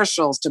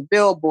commercials to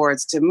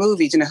billboards to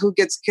movies. Who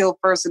gets killed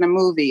first in a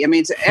movie? I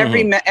mean, to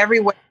every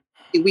way.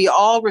 We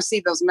all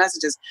receive those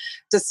messages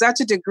to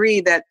such a degree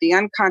that the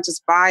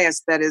unconscious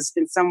bias that is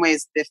in some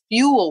ways the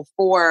fuel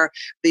for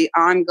the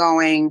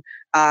ongoing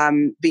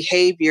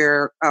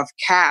behavior of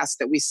caste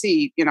that we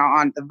see,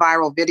 on the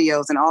viral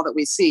videos and all that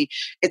we see,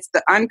 it's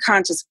the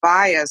unconscious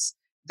bias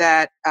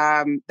that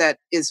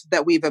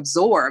we've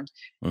absorbed.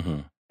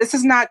 This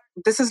is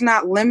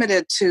not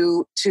limited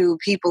to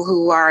people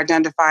who are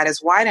identified as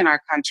white in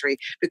our country,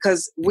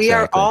 because we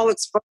are all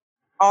exposed,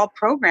 all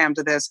programmed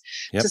to this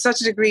to such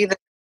a degree that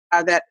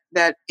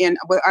that in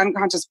with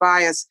unconscious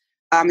bias,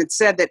 it's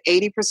said that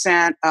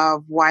 80%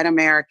 of white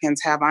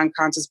Americans have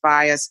unconscious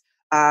bias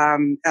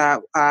when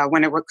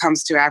it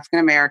comes to African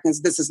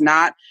Americans. This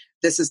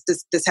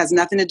has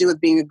nothing to do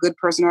with being a good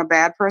person or a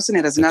bad person.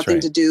 It has nothing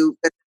to do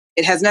with.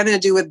 It has nothing to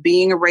do with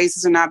being a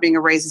racist or not being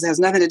a racist. It has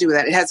nothing to do with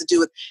that. It has to do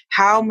with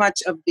how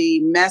much of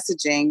the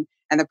messaging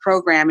and the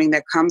programming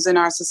that comes in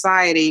our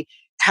society,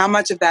 how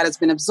much of that has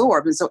been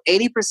absorbed. And so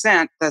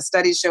 80%, the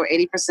studies show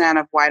 80%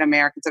 of white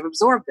Americans have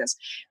absorbed this.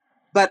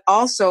 But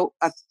also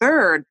a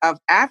third of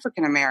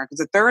African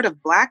Americans, a third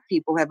of Black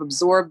people have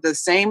absorbed the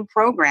same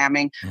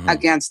programming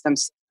against them.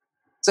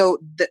 So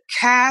the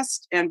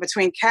caste and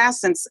between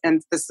caste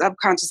and the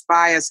subconscious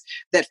bias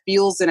that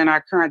fuels it in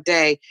our current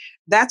day,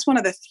 that's one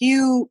of the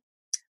few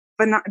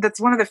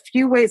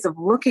ways of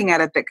looking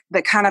at it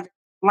that kind of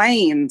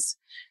explains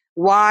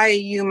why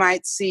you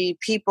might see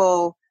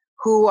people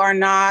who are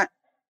not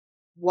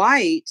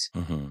white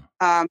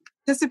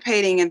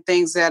participating in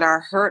things that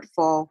are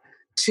hurtful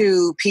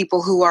to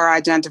people who are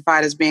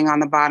identified as being on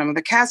the bottom of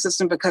the caste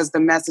system, because the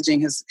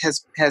messaging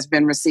has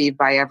been received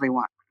by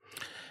everyone.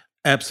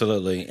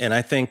 Absolutely. And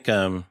I think,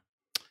 the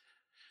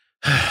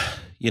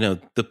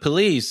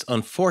police,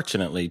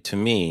 unfortunately, to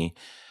me,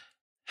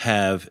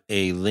 have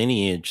a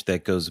lineage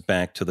that goes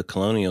back to the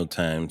colonial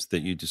times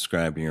that you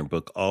describe in your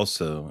book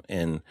also.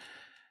 And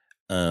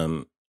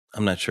I'm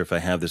not sure if I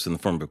have this in the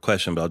form of a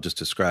question, but I'll just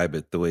describe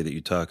it the way that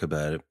you talk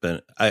about it.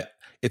 But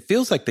it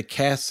feels like the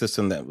caste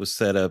system that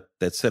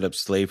set up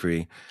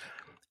slavery,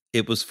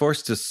 it was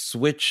forced to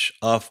switch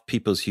off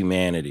people's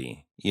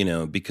humanity,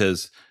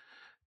 because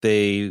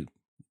they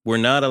were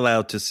not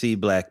allowed to see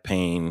Black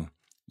pain,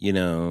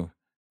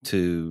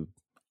 to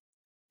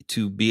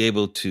be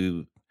able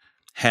to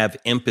have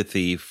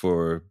empathy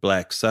for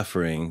Black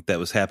suffering that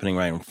was happening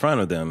right in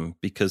front of them,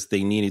 because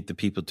they needed the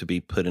people to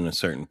be put in a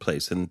certain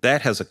place. And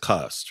that has a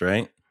cost,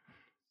 right?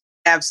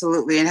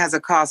 Absolutely. It has a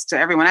cost to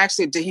everyone.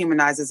 Actually, it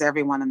dehumanizes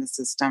everyone in the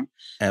system.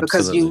 Absolutely.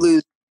 Because you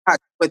lose touch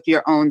with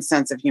your own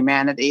sense of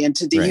humanity. And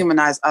to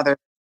dehumanize others,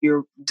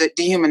 you're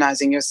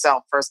dehumanizing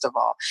yourself, first of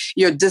all.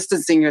 You're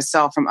distancing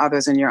yourself from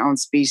others in your own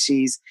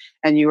species,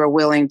 and you are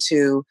willing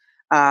to,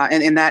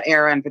 and in that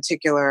era in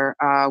particular,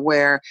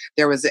 where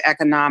there was the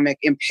economic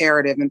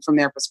imperative, and from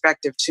their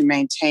perspective, to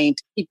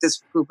keep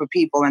this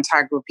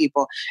entire group of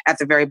people at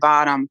the very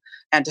bottom,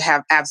 and to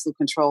have absolute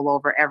control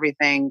over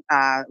everything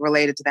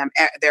related to them,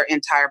 their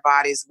entire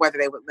bodies, whether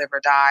they would live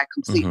or die,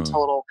 complete and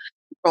total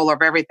control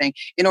over everything.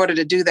 In order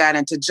to do that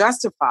and to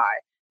justify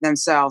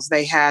themselves,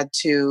 they had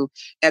to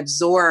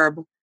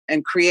absorb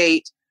and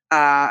create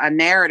a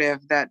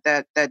narrative that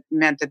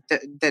meant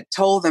that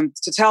told them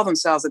to tell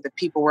themselves that the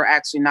people were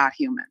actually not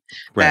human,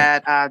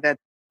 right. that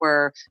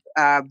were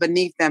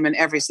beneath them in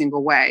every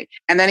single way,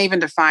 and then even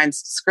to find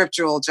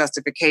scriptural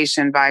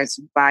justification by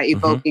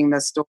evoking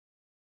the story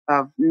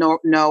of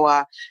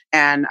Noah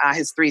and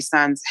his three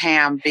sons,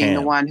 Ham being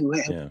the one who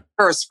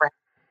cursed for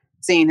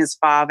seeing his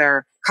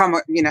father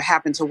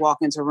happened to walk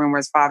into a room where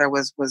his father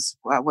was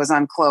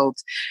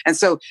unclothed. And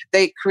so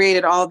they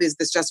created all of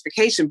this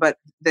justification, but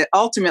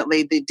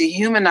ultimately the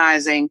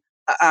dehumanizing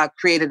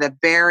created a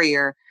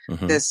barrier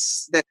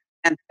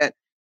that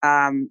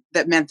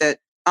meant that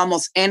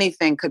almost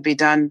anything could be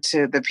done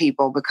to the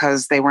people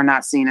because they were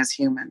not seen as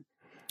human.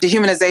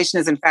 Dehumanization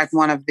is in fact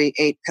one of the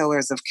 8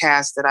 pillars of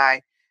caste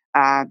that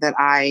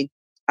I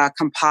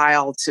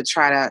compiled to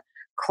try to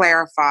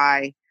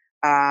clarify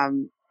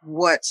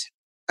what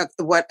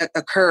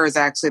occurs,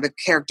 actually, the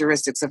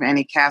characteristics of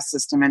any caste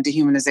system, and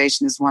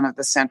dehumanization is one of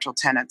the central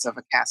tenets of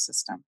a caste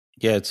system.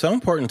 Yeah, it's so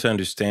important to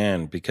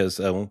understand, because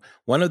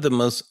one of the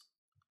most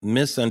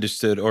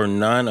misunderstood or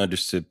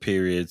non-understood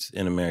periods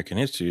in American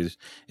history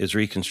is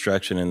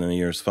Reconstruction and the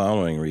years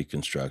following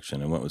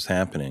Reconstruction and what was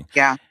happening.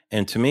 Yeah.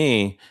 And to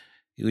me,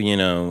 when you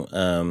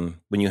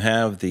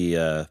have the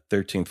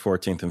 13th,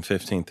 14th, and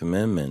 15th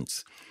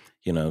Amendments,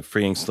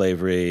 freeing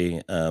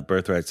slavery,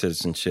 birthright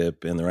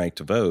citizenship, and the right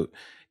to vote,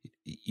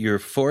 you're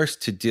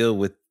forced to deal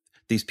with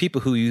these people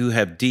who you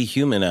have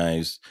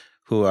dehumanized,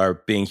 who are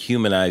being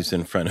humanized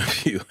in front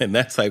of you. And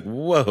that's like,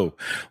 whoa,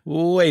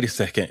 wait a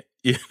second,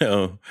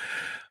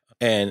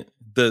 and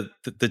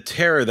the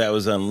terror that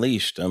was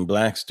unleashed on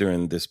Blacks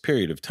during this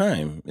period of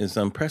time is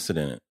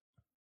unprecedented.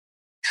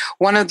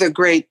 One of the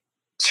great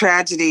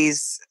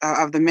tragedies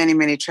of the many,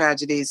 many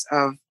tragedies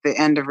of the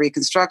end of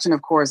Reconstruction,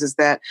 of course, is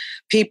that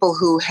people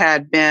who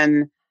had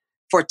been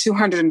for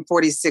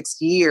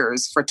 246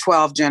 years, for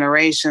 12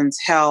 generations,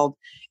 held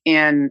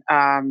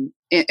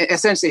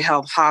essentially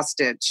held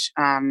hostage,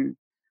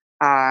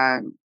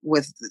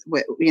 with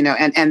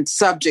and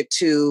subject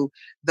to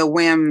the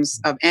whims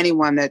of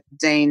anyone that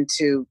deigned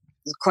to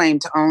claim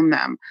to own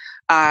them,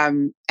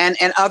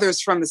 and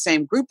others from the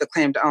same group that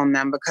claimed to own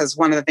them. Because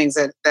one of the things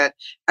that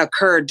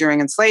occurred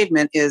during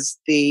enslavement is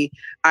the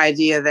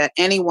idea that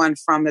anyone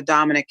from the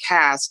dominant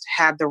caste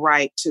had the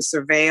right to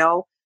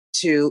surveil,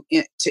 to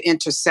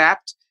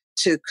intercept,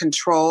 to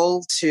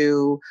control,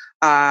 to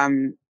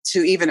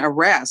even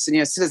arrest,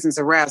 citizens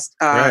arrest,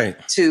 right.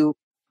 to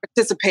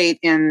participate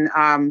in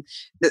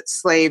the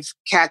slave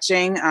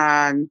catching.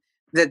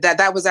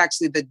 That was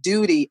actually the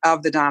duty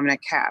of the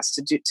dominant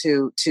caste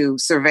to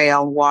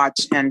surveil,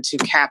 watch, and to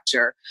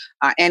capture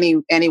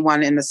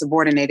anyone in the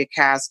subordinated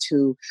caste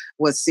who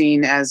was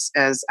seen as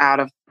out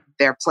of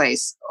their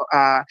place,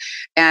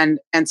 and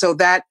so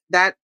that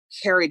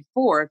carried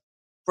forth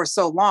for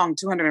so long,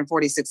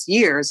 246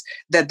 years,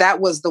 that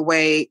was the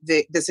way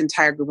this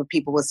entire group of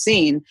people was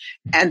seen,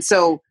 and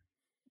so.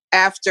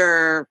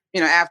 After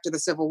the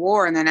Civil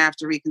War and then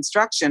after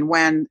Reconstruction,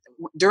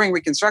 during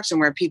Reconstruction,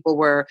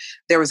 where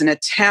there was an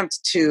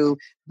attempt to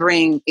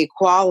bring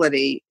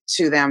equality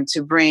to them,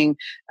 to bring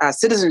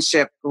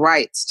citizenship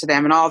rights to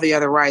them and all the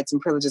other rights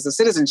and privileges of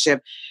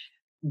citizenship,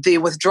 the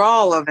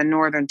withdrawal of the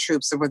Northern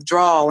troops, the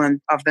withdrawal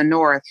of the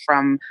North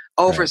from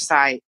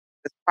oversight,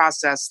 this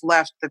process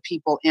left the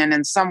people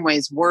in some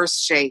ways worse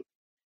shape,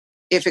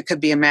 if it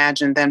could be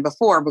imagined, than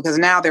before, because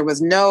now there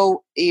was not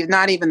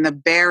even the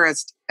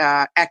barest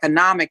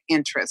economic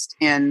interest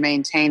in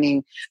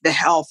maintaining the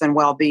health and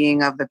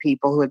well-being of the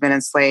people who had been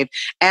enslaved.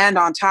 And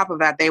on top of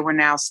that, they were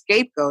now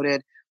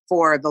scapegoated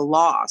for the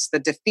loss, the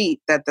defeat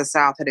that the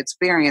South had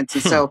experienced.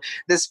 And so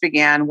this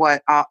began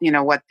what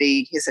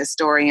his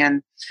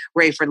historian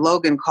Rayford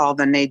Logan called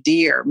the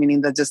nadir,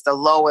 meaning the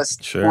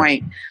lowest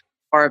point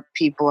for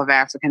people of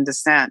African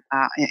descent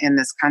in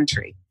this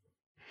country.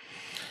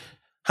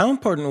 How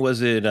important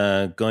was it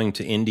going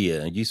to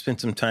India? You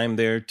spent some time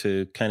there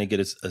to kind of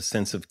get a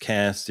sense of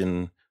caste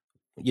in,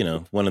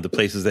 one of the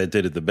places that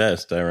did it the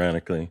best,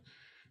 ironically.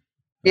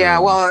 Yeah,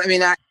 well, I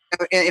mean,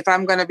 if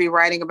I'm going to be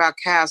writing about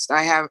caste,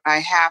 I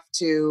have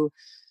to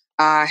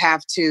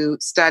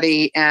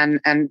study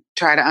and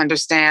try to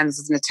understand. This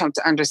is an attempt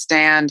to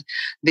understand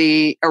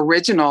the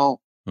original,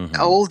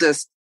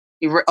 oldest,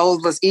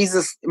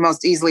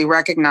 most easily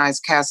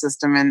recognized caste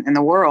system in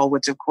the world,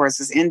 which of course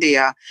is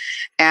India.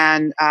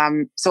 And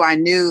so I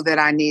knew that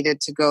I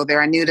needed to go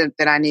there. I knew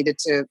that I needed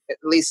to at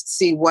least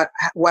see what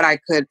I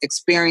could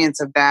experience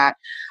of that.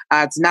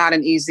 It's not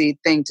an easy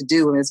thing to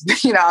do. It's,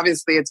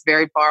 obviously it's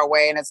very far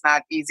away, and it's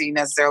not easy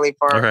necessarily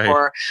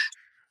for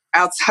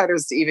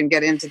outsiders to even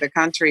get into the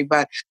country.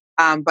 But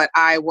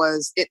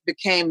it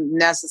became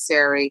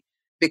necessary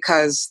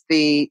because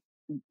to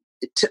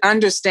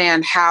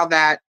understand how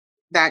that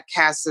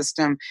caste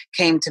system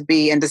came to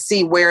be and to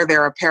see where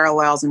there are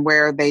parallels and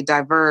where they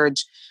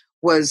diverge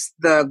was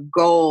the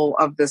goal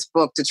of this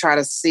book, to try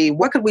to see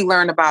what could we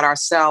learn about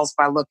ourselves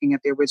by looking at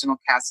the original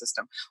caste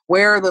system. What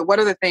are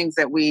the things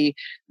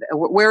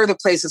where are the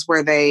places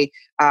where they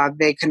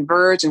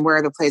converge, and where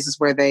are the places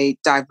where they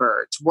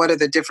diverge? What are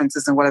the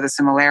differences and what are the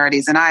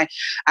similarities? And I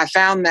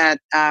found that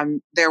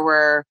there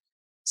were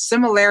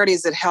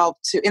similarities that help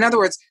in other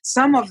words,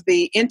 some of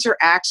the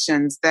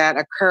interactions that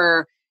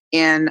occur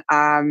in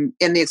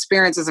the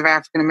experiences of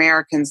African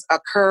Americans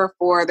occur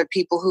for the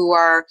people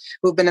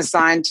who've been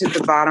assigned to the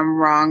bottom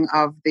rung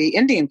of the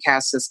Indian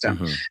caste system.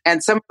 Mm-hmm.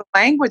 And some of the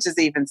language is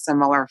even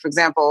similar. For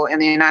example, in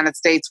the United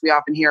States, we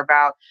often hear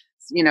about,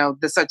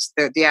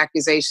 the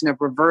accusation of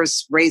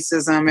reverse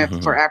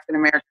racism for African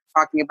Americans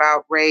talking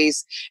about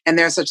race, and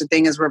there's such a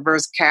thing as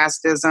reverse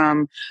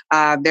casteism.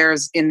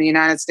 There's in the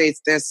United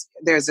States,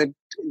 there's a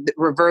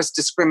reverse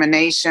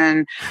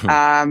discrimination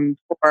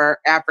for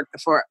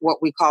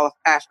what we call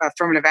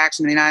affirmative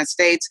action in the United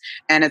States,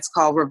 and it's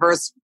called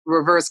reverse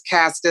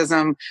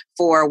casteism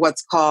for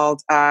what's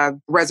called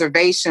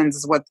reservations,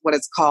 is what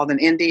it's called in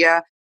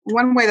India.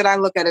 One way that I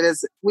look at it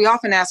is we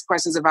often ask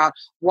questions about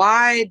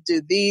why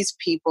do these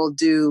people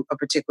do a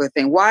particular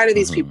thing? Why do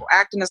these people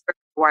act in a certain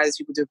way? Why do these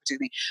people do a particular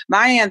thing?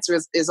 My answer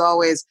is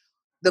always,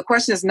 the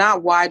question is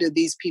not why do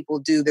these people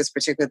do this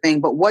particular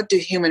thing, but what do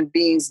human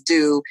beings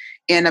do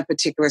in a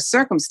particular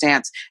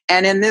circumstance?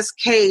 And in this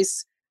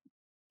case,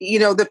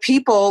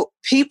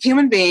 the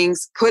human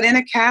beings put in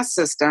a caste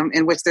system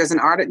in which there's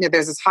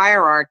this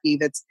hierarchy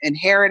that's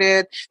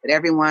inherited, that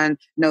everyone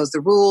knows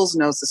the rules,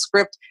 knows the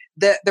script.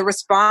 The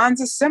response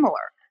is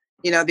similar.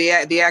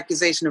 The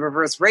accusation of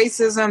reverse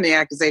racism, the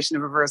accusation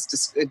of reverse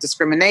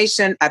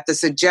discrimination, at the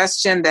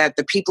suggestion that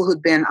the people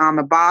who'd been on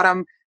the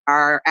bottom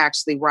are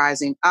actually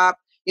rising up.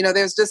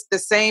 There's just the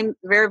same,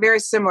 very, very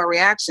similar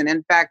reaction.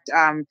 In fact,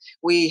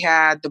 we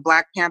had the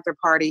Black Panther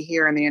Party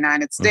here in the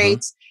United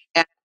States.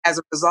 And as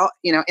a result,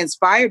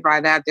 inspired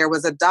by that, there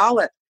was a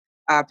Dalit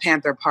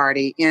Panther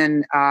Party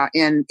in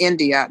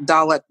India.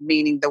 Dalit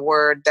meaning the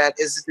word that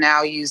is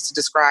now used to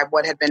describe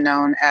what had been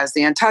known as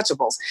the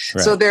Untouchables.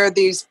 Right. So there are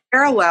these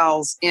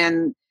parallels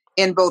in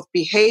both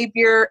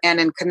behavior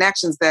and in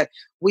connections that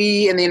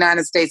we in the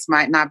United States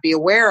might not be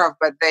aware of,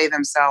 but they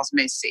themselves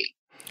may see.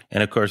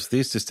 And of course,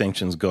 these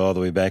distinctions go all the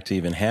way back to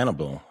even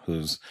Hannibal,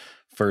 whose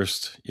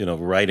first,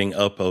 writing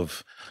up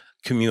of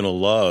communal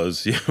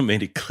laws,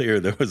 made it clear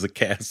there was a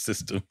caste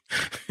system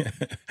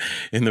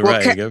in the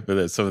writing up of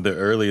that. Some of the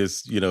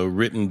earliest,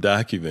 written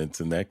documents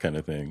and that kind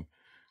of thing.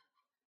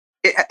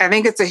 I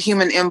think it's a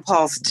human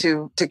impulse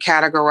to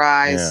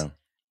categorize,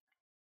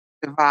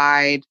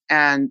 divide,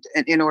 and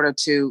in order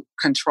to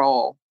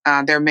control.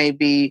 There may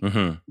be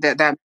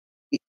that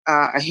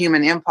a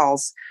human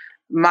impulse,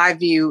 my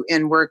view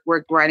in work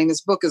writing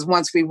this book is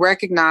once we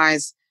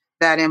recognize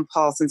that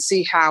impulse and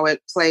see how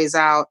it plays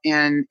out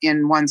in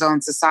one's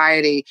own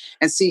society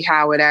and see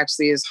how it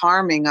actually is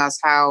harming us,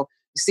 how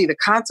you see the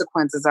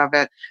consequences of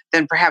it,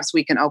 then perhaps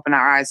we can open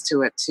our eyes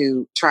to it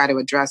to try to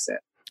address it.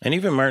 And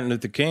even Martin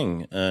Luther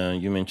King,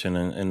 you mentioned,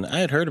 and I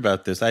had heard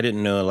about this. I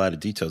didn't know a lot of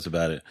details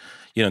about it,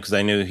 because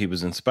I knew he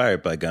was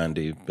inspired by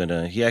Gandhi,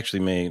 but he actually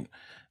made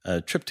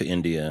a trip to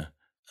India,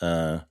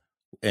 and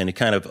it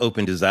kind of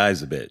opened his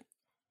eyes a bit,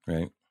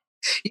 right?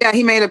 Yeah,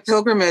 he made a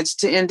pilgrimage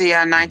to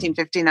India in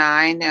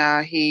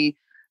 1959. He,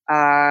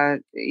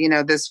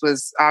 this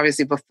was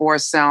obviously before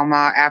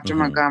Selma, after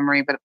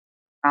Montgomery, but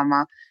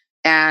Selma.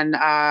 And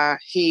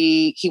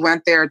he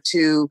went there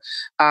to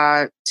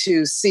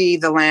see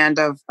the land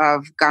of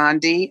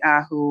Gandhi,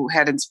 who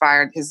had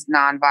inspired his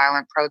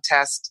nonviolent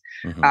protest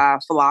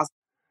philosophy.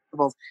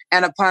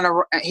 And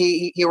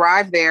he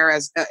arrived there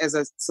as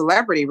a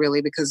celebrity,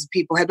 really, because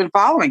people had been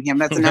following him.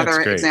 That's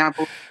another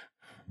example.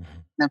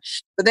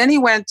 But then he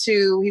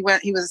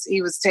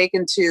was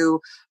taken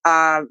to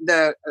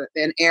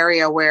an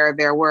area where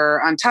there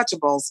were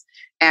untouchables,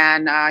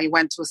 and he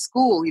went to a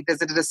school. He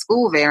visited a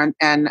school there,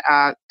 and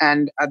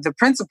the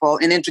principal,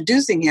 in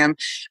introducing him,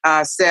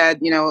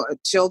 said,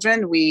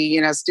 children,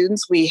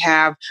 students, we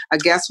have a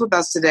guest with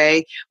us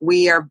today.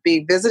 We are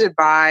being visited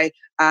by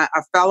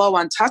a fellow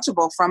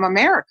untouchable from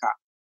America.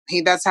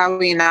 That's how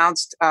he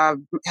announced.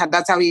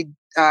 That's how he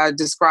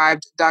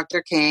described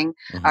Dr. King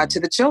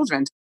to the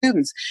children.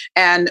 Students.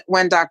 And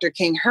when Dr.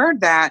 King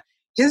heard that,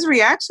 his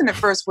reaction at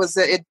first was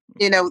that it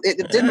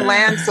didn't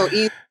land so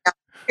easy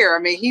here. I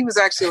mean, he was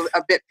actually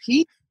a bit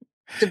peeved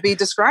to be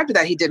described to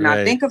that. He did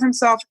not think of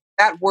himself.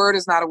 That word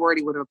is not a word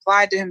he would have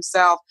applied to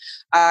himself.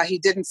 He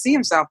didn't see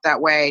himself that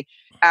way.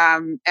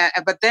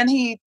 But then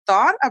he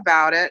thought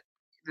about it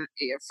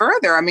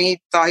further. I mean,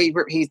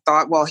 he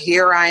thought, well,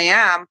 here I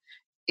am,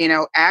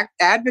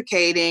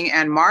 advocating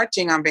and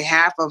marching on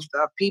behalf of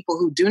the people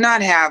who do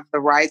not have the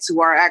rights,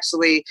 who are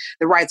actually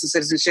the rights of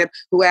citizenship,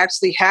 who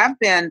actually have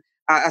been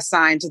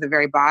assigned to the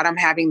very bottom,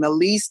 having the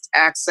least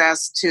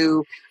access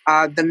to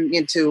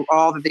into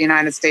all that the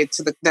United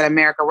States that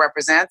America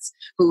represents,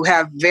 who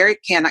have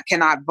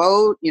cannot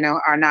vote,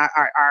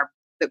 are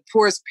the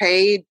poorest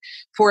paid,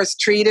 poorest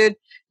treated.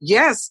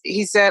 Yes,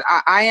 he said,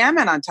 I am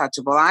an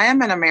untouchable. I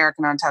am an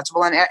American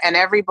untouchable. And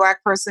every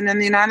Black person in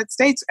the United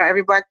States,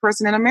 every Black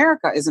person in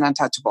America is an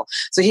untouchable.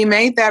 So he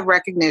made that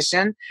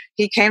recognition.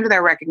 He came to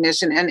that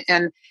recognition.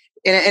 And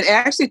it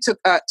actually took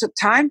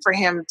time for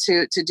him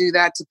to do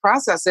that, to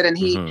process it. And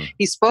he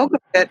spoke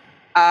of it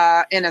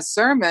in a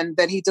sermon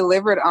that he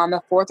delivered on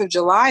the 4th of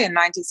July in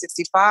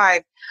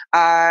 1965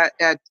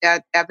 at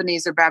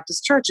Ebenezer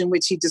Baptist Church, in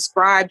which he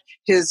described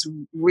his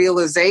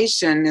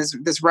realization,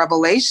 this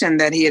revelation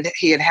that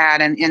he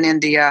had in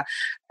India.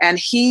 And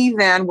he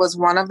then was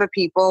one of the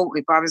people,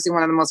 obviously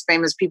one of the most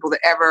famous people to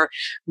ever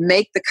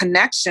make the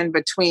connection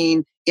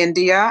between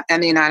India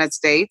and the United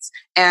States,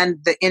 and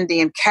the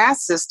Indian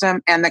caste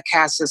system and the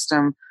caste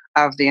system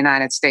of the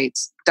United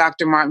States.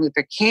 Dr. Martin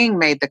Luther King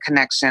made the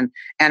connection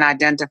and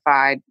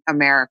identified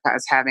America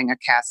as having a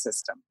caste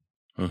system.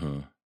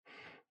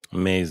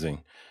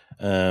 Amazing.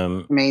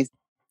 Amazing.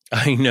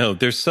 I know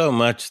there's so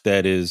much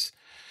that is,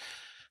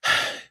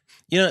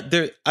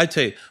 I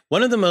tell you,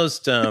 one of the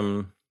most,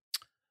 I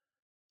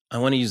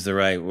want to use the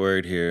right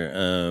word here.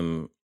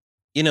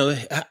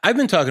 I've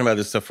been talking about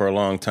this stuff for a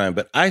long time,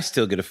 but I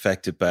still get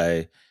affected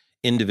by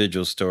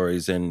individual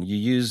stories, and you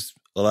use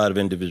a lot of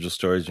individual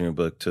stories in your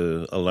book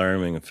to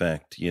alarming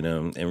effect,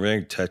 and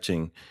very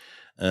touching.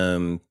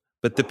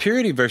 But the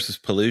purity versus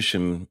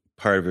pollution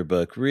part of your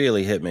book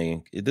really hit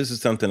me. This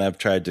is something I've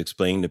tried to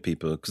explain to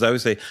people, because I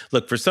always say,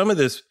 look, for some of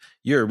this,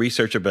 you're a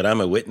researcher, but I'm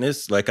a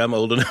witness. Like, I'm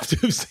old enough to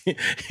have seen,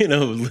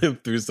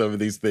 lived through some of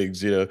these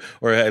things,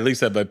 or at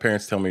least have my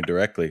parents tell me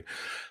directly.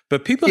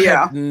 But people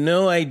have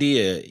no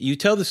idea. You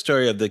tell the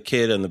story of the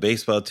kid on the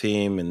baseball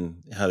team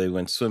and how they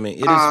went swimming.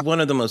 It is one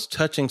of the most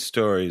touching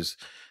stories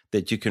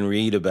that you can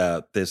read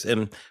about this.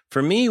 And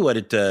for me, what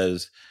it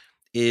does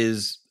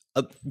is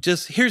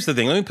here's the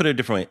thing. Let me put it a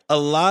different way. A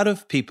lot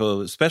of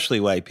people, especially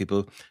white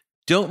people,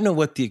 don't know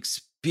what the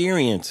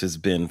experience has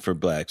been for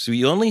Blacks. So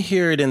you only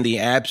hear it in the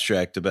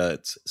abstract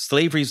about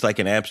slavery's like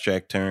an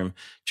abstract term.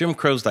 Jim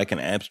Crow's like an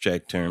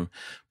abstract term.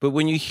 But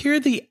when you hear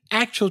the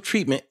actual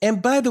treatment,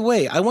 and by the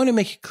way, I want to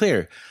make it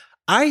clear,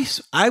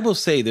 I will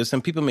say this,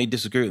 and people may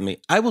disagree with me.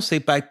 I will say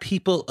by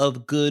people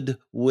of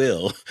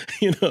goodwill,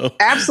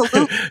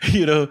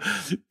 Absolutely.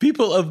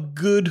 People of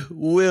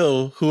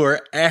goodwill who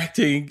are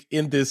acting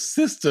in this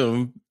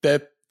system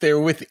that they're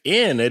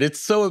within. And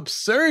it's so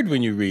absurd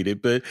when you read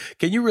it. But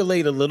can you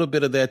relate a little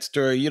bit of that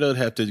story? You don't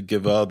have to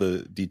give all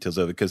the details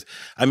of it, because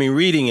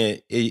reading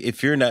it,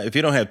 if you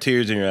don't have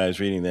tears in your eyes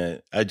reading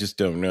that, I just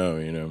don't know,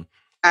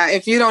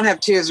 If you don't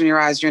have tears in your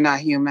eyes, you're not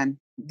human.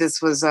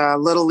 This was a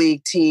Little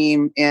League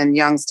team in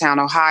Youngstown,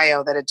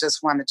 Ohio, that had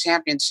just won the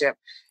championship.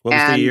 What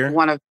was the year?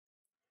 One of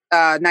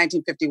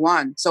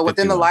 1951. So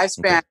within the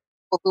lifespan of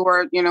people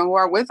who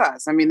are with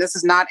us. I mean, this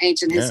is not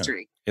ancient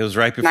history. It was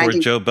right before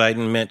Joe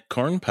Biden met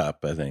Corn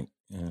Pop, I think.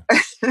 Yeah.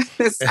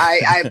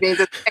 I mean,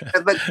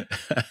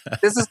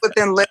 this is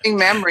within living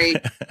memory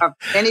of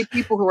many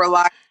people who were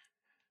alive.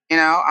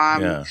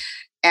 Yeah.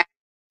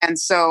 And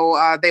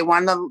so they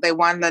won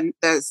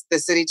the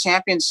city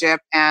championship,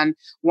 and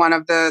one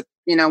of their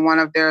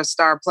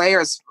star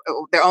players,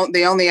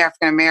 the only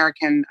African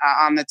American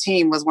on the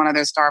team, was one of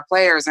their star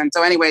players. And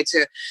so anyway,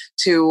 to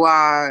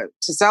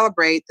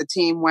celebrate, the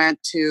team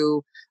went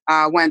to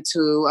a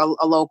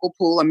local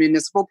pool, a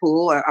municipal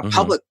pool, a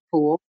public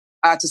pool,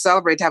 to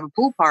celebrate, to have a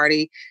pool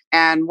party.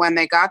 And when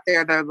they got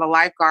there, the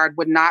lifeguard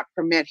would not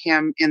permit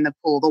him in the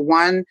pool. The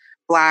one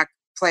Black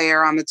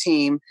player on the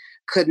team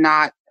could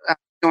not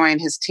join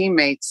his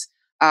teammates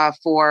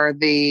for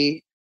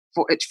the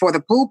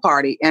pool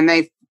party, and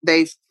they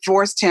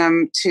forced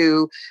him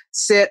to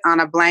sit on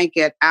a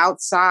blanket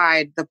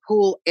outside the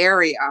pool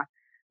area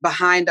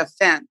behind a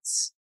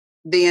fence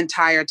the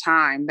entire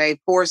time. They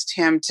forced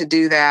him to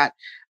do that,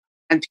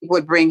 and people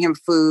would bring him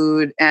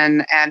food,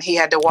 and he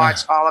had to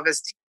watch all of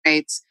his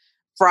teammates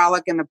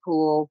frolic in the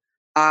pool,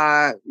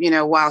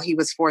 while he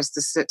was forced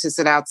to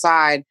sit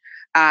outside.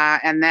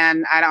 And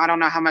then I don't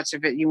know how much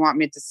of it you want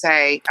me to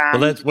say.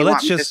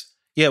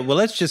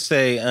 Let's just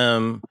say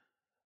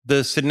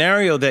the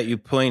scenario that you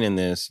point in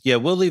this. Yeah,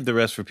 we'll leave the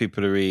rest for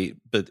people to read,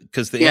 but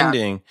because the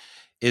ending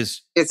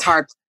it's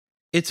hard.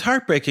 It's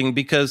heartbreaking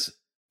because,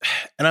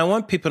 and I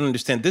want people to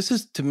understand, this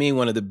is to me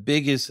one of the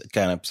biggest.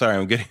 God, I'm sorry,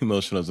 I'm getting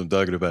emotional as I'm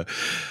talking about,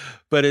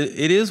 but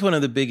it is one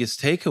of the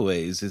biggest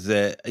takeaways. Is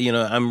that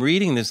I'm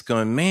reading this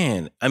going,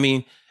 man. I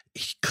mean,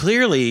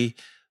 clearly,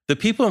 the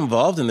people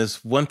involved in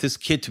this want this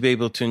kid to be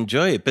able to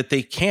enjoy it, but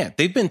they can't.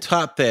 They've been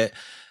taught that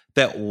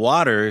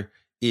water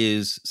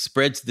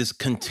spreads this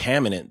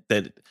contaminant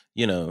that,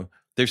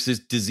 there's this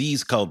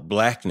disease called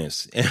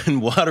blackness,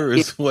 and water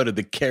is one of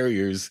the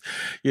carriers,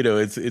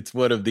 it's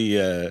one of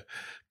the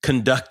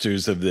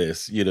conductors of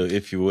this,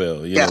 if you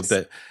will,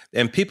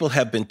 and people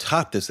have been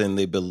taught this and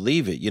they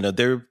believe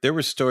it. There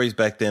were stories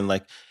back then,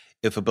 like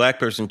if a Black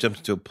person jumped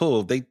into a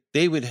pool,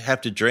 they would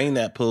have to drain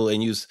that pool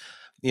and use,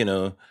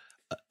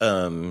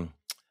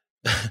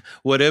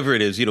 whatever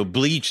it is,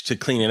 bleach to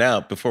clean it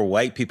out before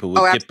white people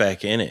would get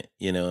back in it.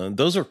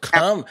 Those are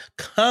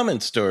common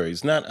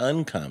stories, not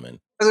uncommon.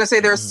 I was going to say,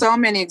 there are so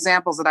many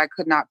examples that I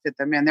could not fit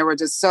them in. There were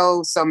just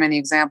so many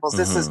examples.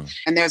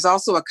 And there's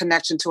also a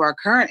connection to our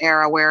current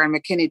era where in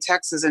McKinney,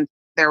 Texas, and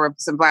there were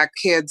some Black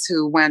kids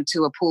who went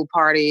to a pool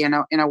party in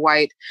a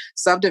white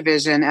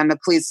subdivision, and the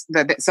police,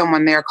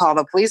 someone there called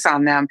the police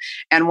on them.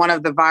 And one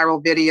of the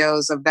viral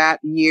videos of that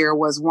year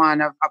was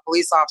one of a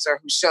police officer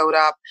who showed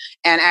up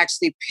and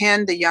actually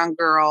pinned a young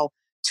girl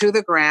to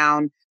the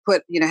ground,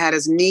 had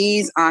his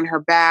knees on her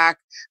back,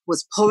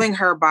 was holding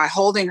her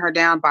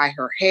down by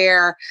her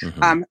hair.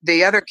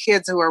 The other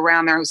kids who were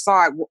around there who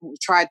saw it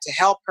tried to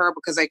help her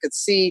because they could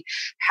see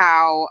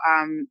how,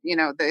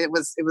 it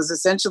was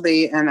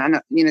essentially,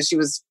 and she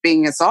was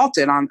being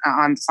assaulted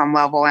on some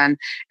level, and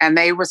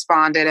they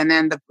responded, and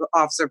then the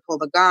officer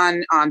pulled a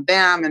gun on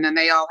them, and then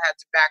they all had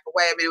to back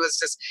away. I mean,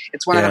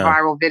 it's one of the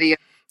viral videos.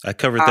 I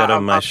covered that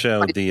on my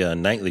show, the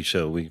Nightly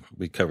Show. We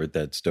covered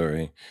that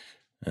story.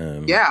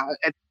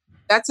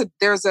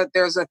 There's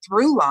a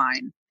through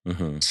line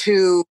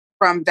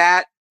from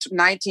that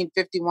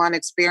 1951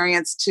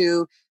 experience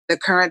to the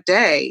current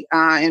day,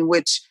 in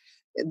which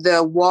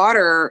the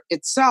water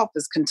itself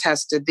is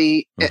contested.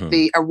 The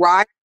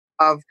arrival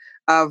of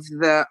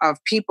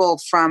people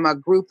from a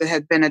group that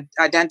had been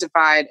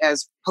identified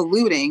as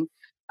polluting,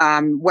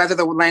 whether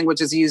the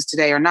language is used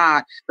today or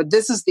not. But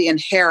this is the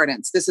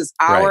inheritance. This is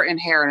our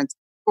inheritance.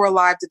 People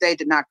alive today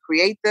did not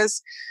create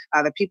this.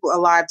 The people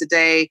alive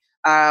today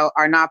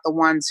are not the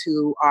ones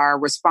who are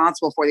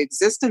responsible for the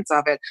existence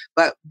of it.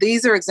 But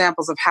these are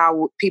examples of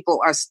how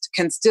people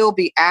can still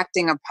be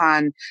acting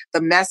upon the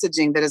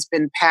messaging that has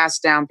been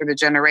passed down through the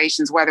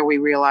generations, whether we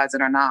realize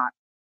it or not.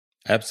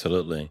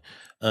 Absolutely.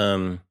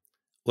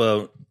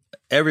 Well,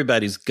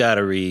 everybody's got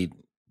to read.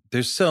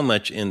 There's so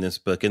much in this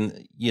book.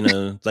 And,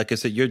 like I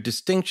said, your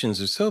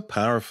distinctions are so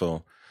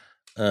powerful.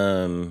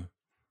 And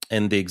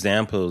the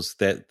examples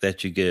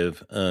that you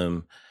give.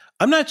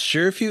 I'm not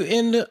sure if you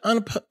end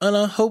on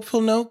a hopeful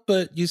note,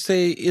 but you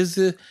say,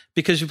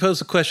 because you pose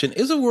the question,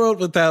 is a world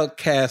without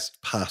caste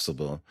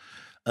possible?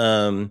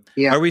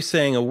 Are we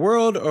saying a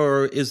world,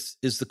 or is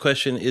the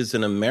question, is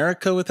an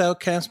America without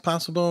caste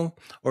possible?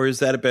 Or is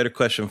that a better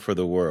question for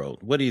the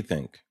world? What do you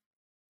think?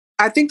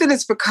 I think that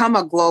it's become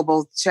a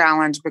global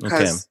challenge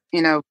because,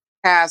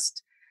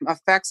 caste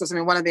affects us. I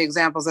mean, one of the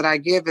examples that I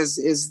give is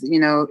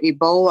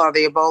Ebola,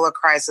 the Ebola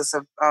crisis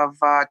of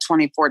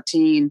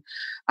 2014,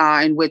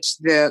 in which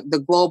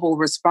the global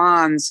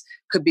response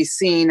could be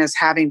seen as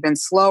having been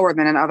slower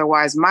than it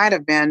otherwise might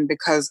have been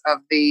because of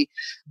the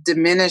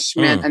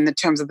diminishment in the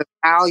terms of the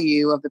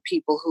value of the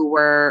people who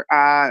were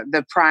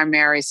the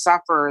primary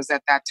sufferers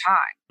at that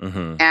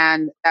time.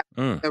 And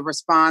the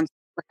response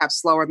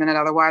perhaps slower than it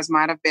otherwise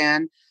might have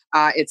been.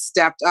 It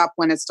stepped up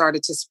when it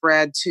started to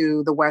spread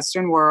to the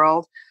Western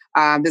world.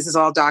 This is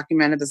all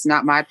documented. This is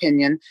not my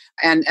opinion.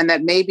 And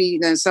that maybe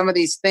some of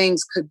these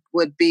things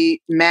would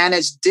be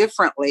managed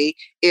differently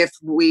if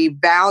we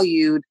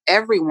valued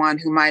everyone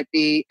who might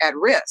be at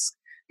risk.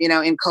 In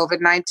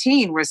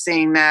COVID-19, we're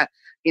seeing that,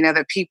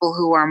 the people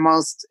who are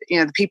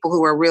the people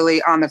who are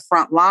really on the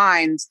front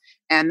lines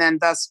and then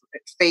thus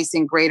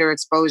facing greater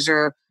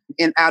exposure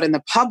out in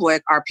the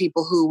public are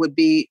people who would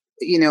be,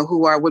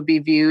 would be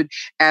viewed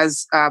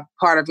as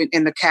part of,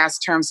 in the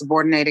caste term,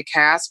 subordinated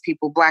caste,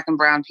 people, Black and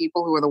brown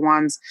people who are the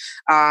ones,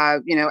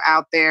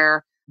 out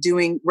there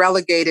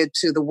relegated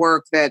to the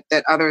work that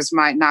others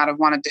might not have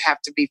wanted to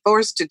have to be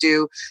forced to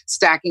do,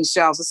 stacking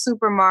shelves of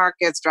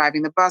supermarkets,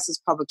 driving the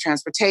buses, public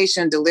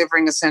transportation,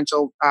 delivering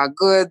essential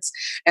goods,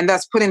 and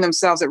thus putting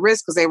themselves at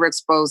risk because they were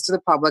exposed to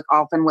the public,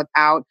 often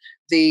without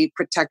the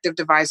protective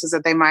devices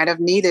that they might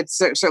have needed,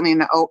 certainly in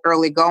the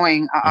early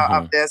going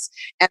of this.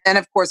 And then,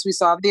 of course, we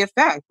saw the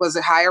effect was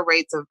the higher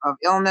rates of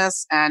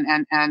illness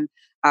and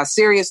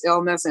serious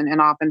illness and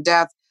often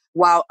death,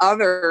 while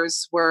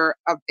others were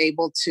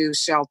able to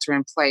shelter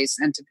in place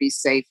and to be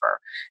safer.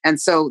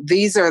 And so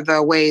these are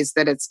the ways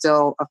that it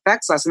still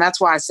affects us. And that's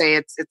why I say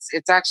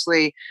it's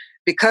actually,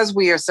 because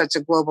we are such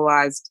a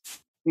globalized,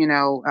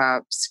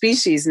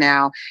 species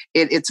now,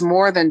 it's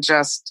more than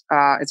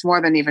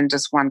even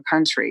just one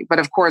country. But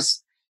of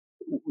course,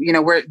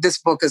 this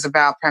book is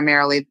about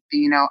primarily,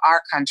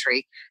 our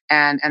country.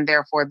 And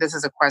therefore, this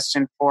is a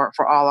question for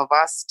all of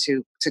us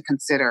to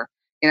consider,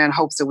 in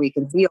hopes that we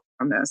can heal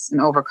from this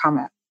and overcome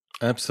it.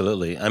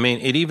 Absolutely. I mean,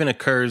 it even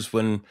occurs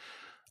when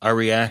our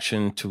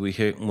reaction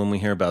when we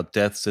hear about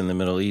deaths in the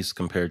Middle East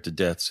compared to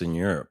deaths in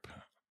Europe.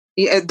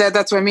 Yeah,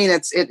 that's what I mean. I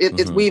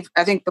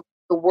think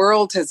the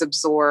world has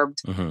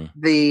absorbed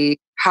the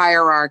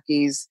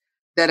hierarchies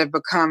that have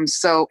become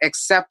so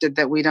accepted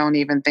that we don't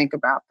even think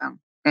about them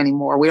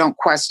anymore. We don't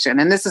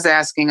question. And this is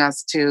asking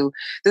us to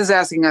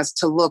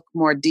look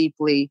more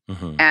deeply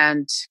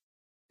and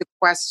to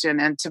question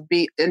and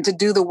to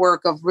do the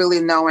work of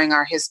really knowing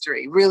our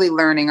history, really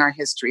learning our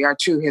history, our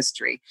true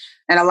history,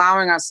 and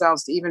allowing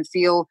ourselves to even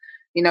feel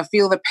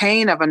the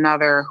pain of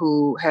another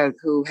who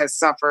has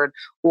suffered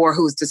or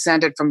who's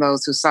descended from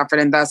those who suffered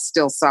and thus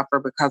still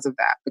suffer because of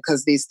that,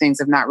 because these things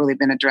have not really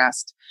been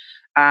addressed.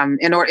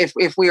 In order,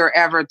 if we are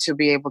ever to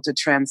be able to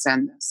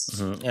transcend this.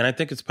 And I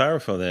think it's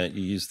powerful that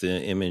you used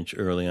the image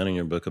early on in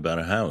your book about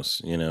a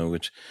house,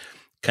 which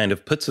kind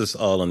of puts us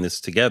all in this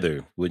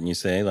together, wouldn't you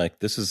say? Like,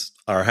 this is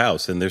our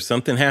house and there's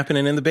something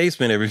happening in the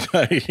basement,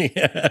 everybody.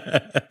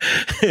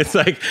 It's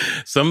like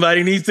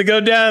somebody needs to go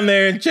down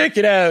there and check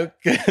it out.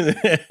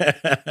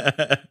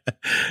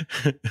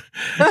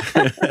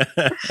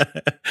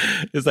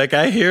 It's like,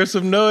 I hear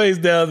some noise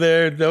down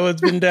there. No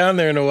one's been down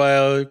there in a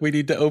while. We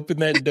need to open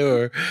that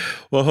door.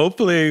 Well,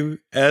 hopefully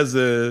as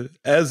a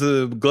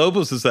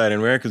global society,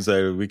 American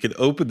society, we could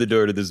open the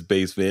door to this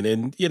basement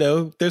and,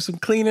 there's some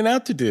cleaning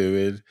out to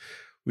do. And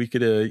we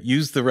could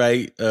use the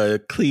right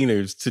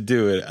cleaners to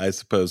do it, I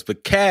suppose.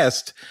 But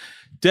CAST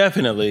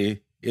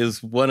definitely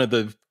is one of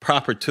the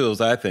proper tools,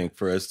 I think,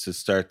 for us to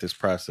start this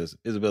process.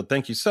 Isabel,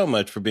 thank you so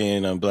much for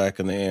being on Black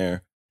on the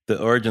Air.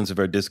 The Origins of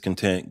Our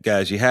Discontent.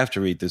 Guys, you have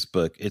to read this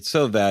book. It's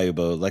so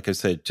valuable. Like I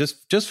said,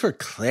 just for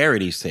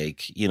clarity's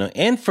sake,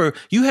 and for,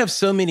 you have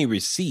so many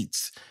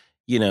receipts,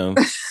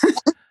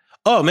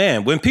 Oh,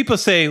 man, when people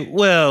say,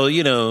 well,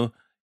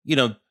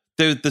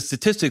 the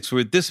statistics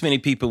were this many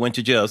people went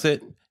to jail. I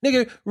said,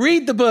 nigga,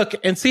 read the book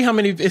and see how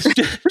many.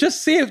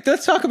 Just see it.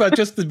 Let's talk about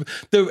just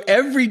the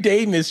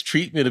everyday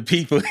mistreatment of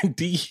people and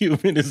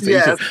dehumanization.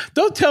 Yes.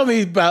 Don't tell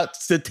me about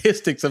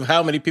statistics of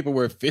how many people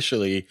were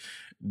officially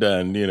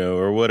done,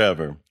 or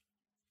whatever.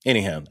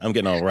 Anyhow, I'm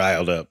getting all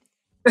riled up.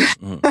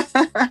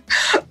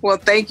 Well,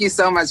 thank you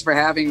so much for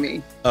having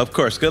me. Of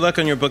course. Good luck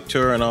on your book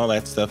tour and all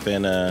that stuff.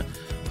 And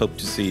hope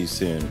to see you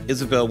soon.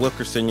 Isabel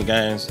Wilkerson, you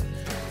guys.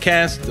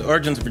 CAST, The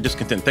Origins of Our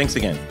Discontent. Thanks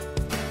again.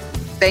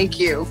 Thank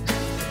you.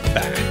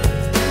 Bye.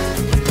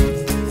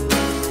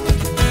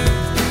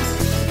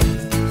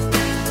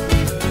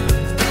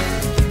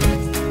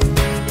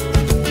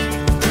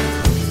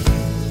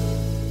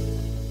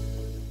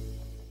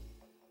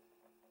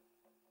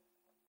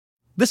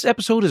 This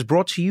episode is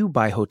brought to you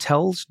by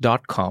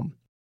Hotels.com.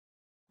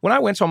 When I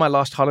went on my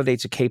last holiday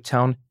to Cape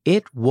Town,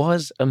 it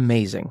was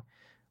amazing.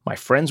 My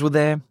friends were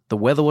there, the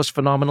weather was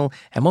phenomenal,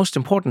 and most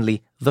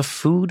importantly, the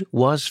food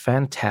was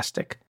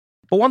fantastic.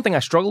 But one thing I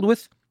struggled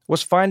with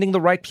was finding the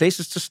right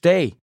places to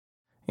stay.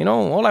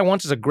 All I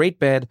want is a great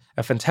bed,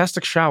 a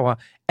fantastic shower,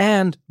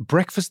 and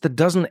breakfast that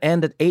doesn't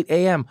end at 8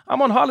 a.m.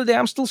 I'm on holiday,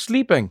 I'm still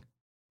sleeping.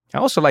 I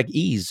also like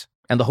ease,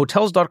 and the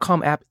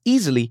Hotels.com app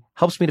easily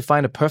helps me to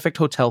find a perfect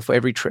hotel for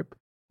every trip.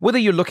 Whether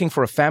you're looking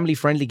for a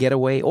family-friendly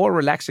getaway or a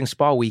relaxing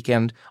spa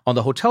weekend, on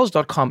the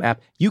Hotels.com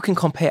app, you can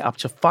compare up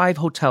to 5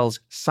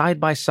 hotels side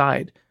by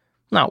side.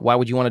 Now, why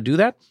would you want to do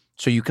that?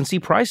 So you can see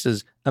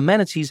prices,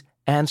 amenities,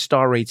 and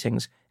star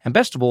ratings. And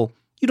best of all,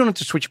 you don't have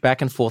to switch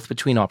back and forth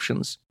between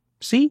options.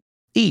 See?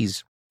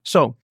 Ease.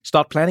 So,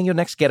 start planning your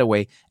next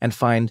getaway and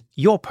find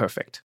your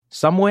perfect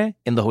somewhere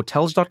in the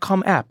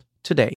Hotels.com app today.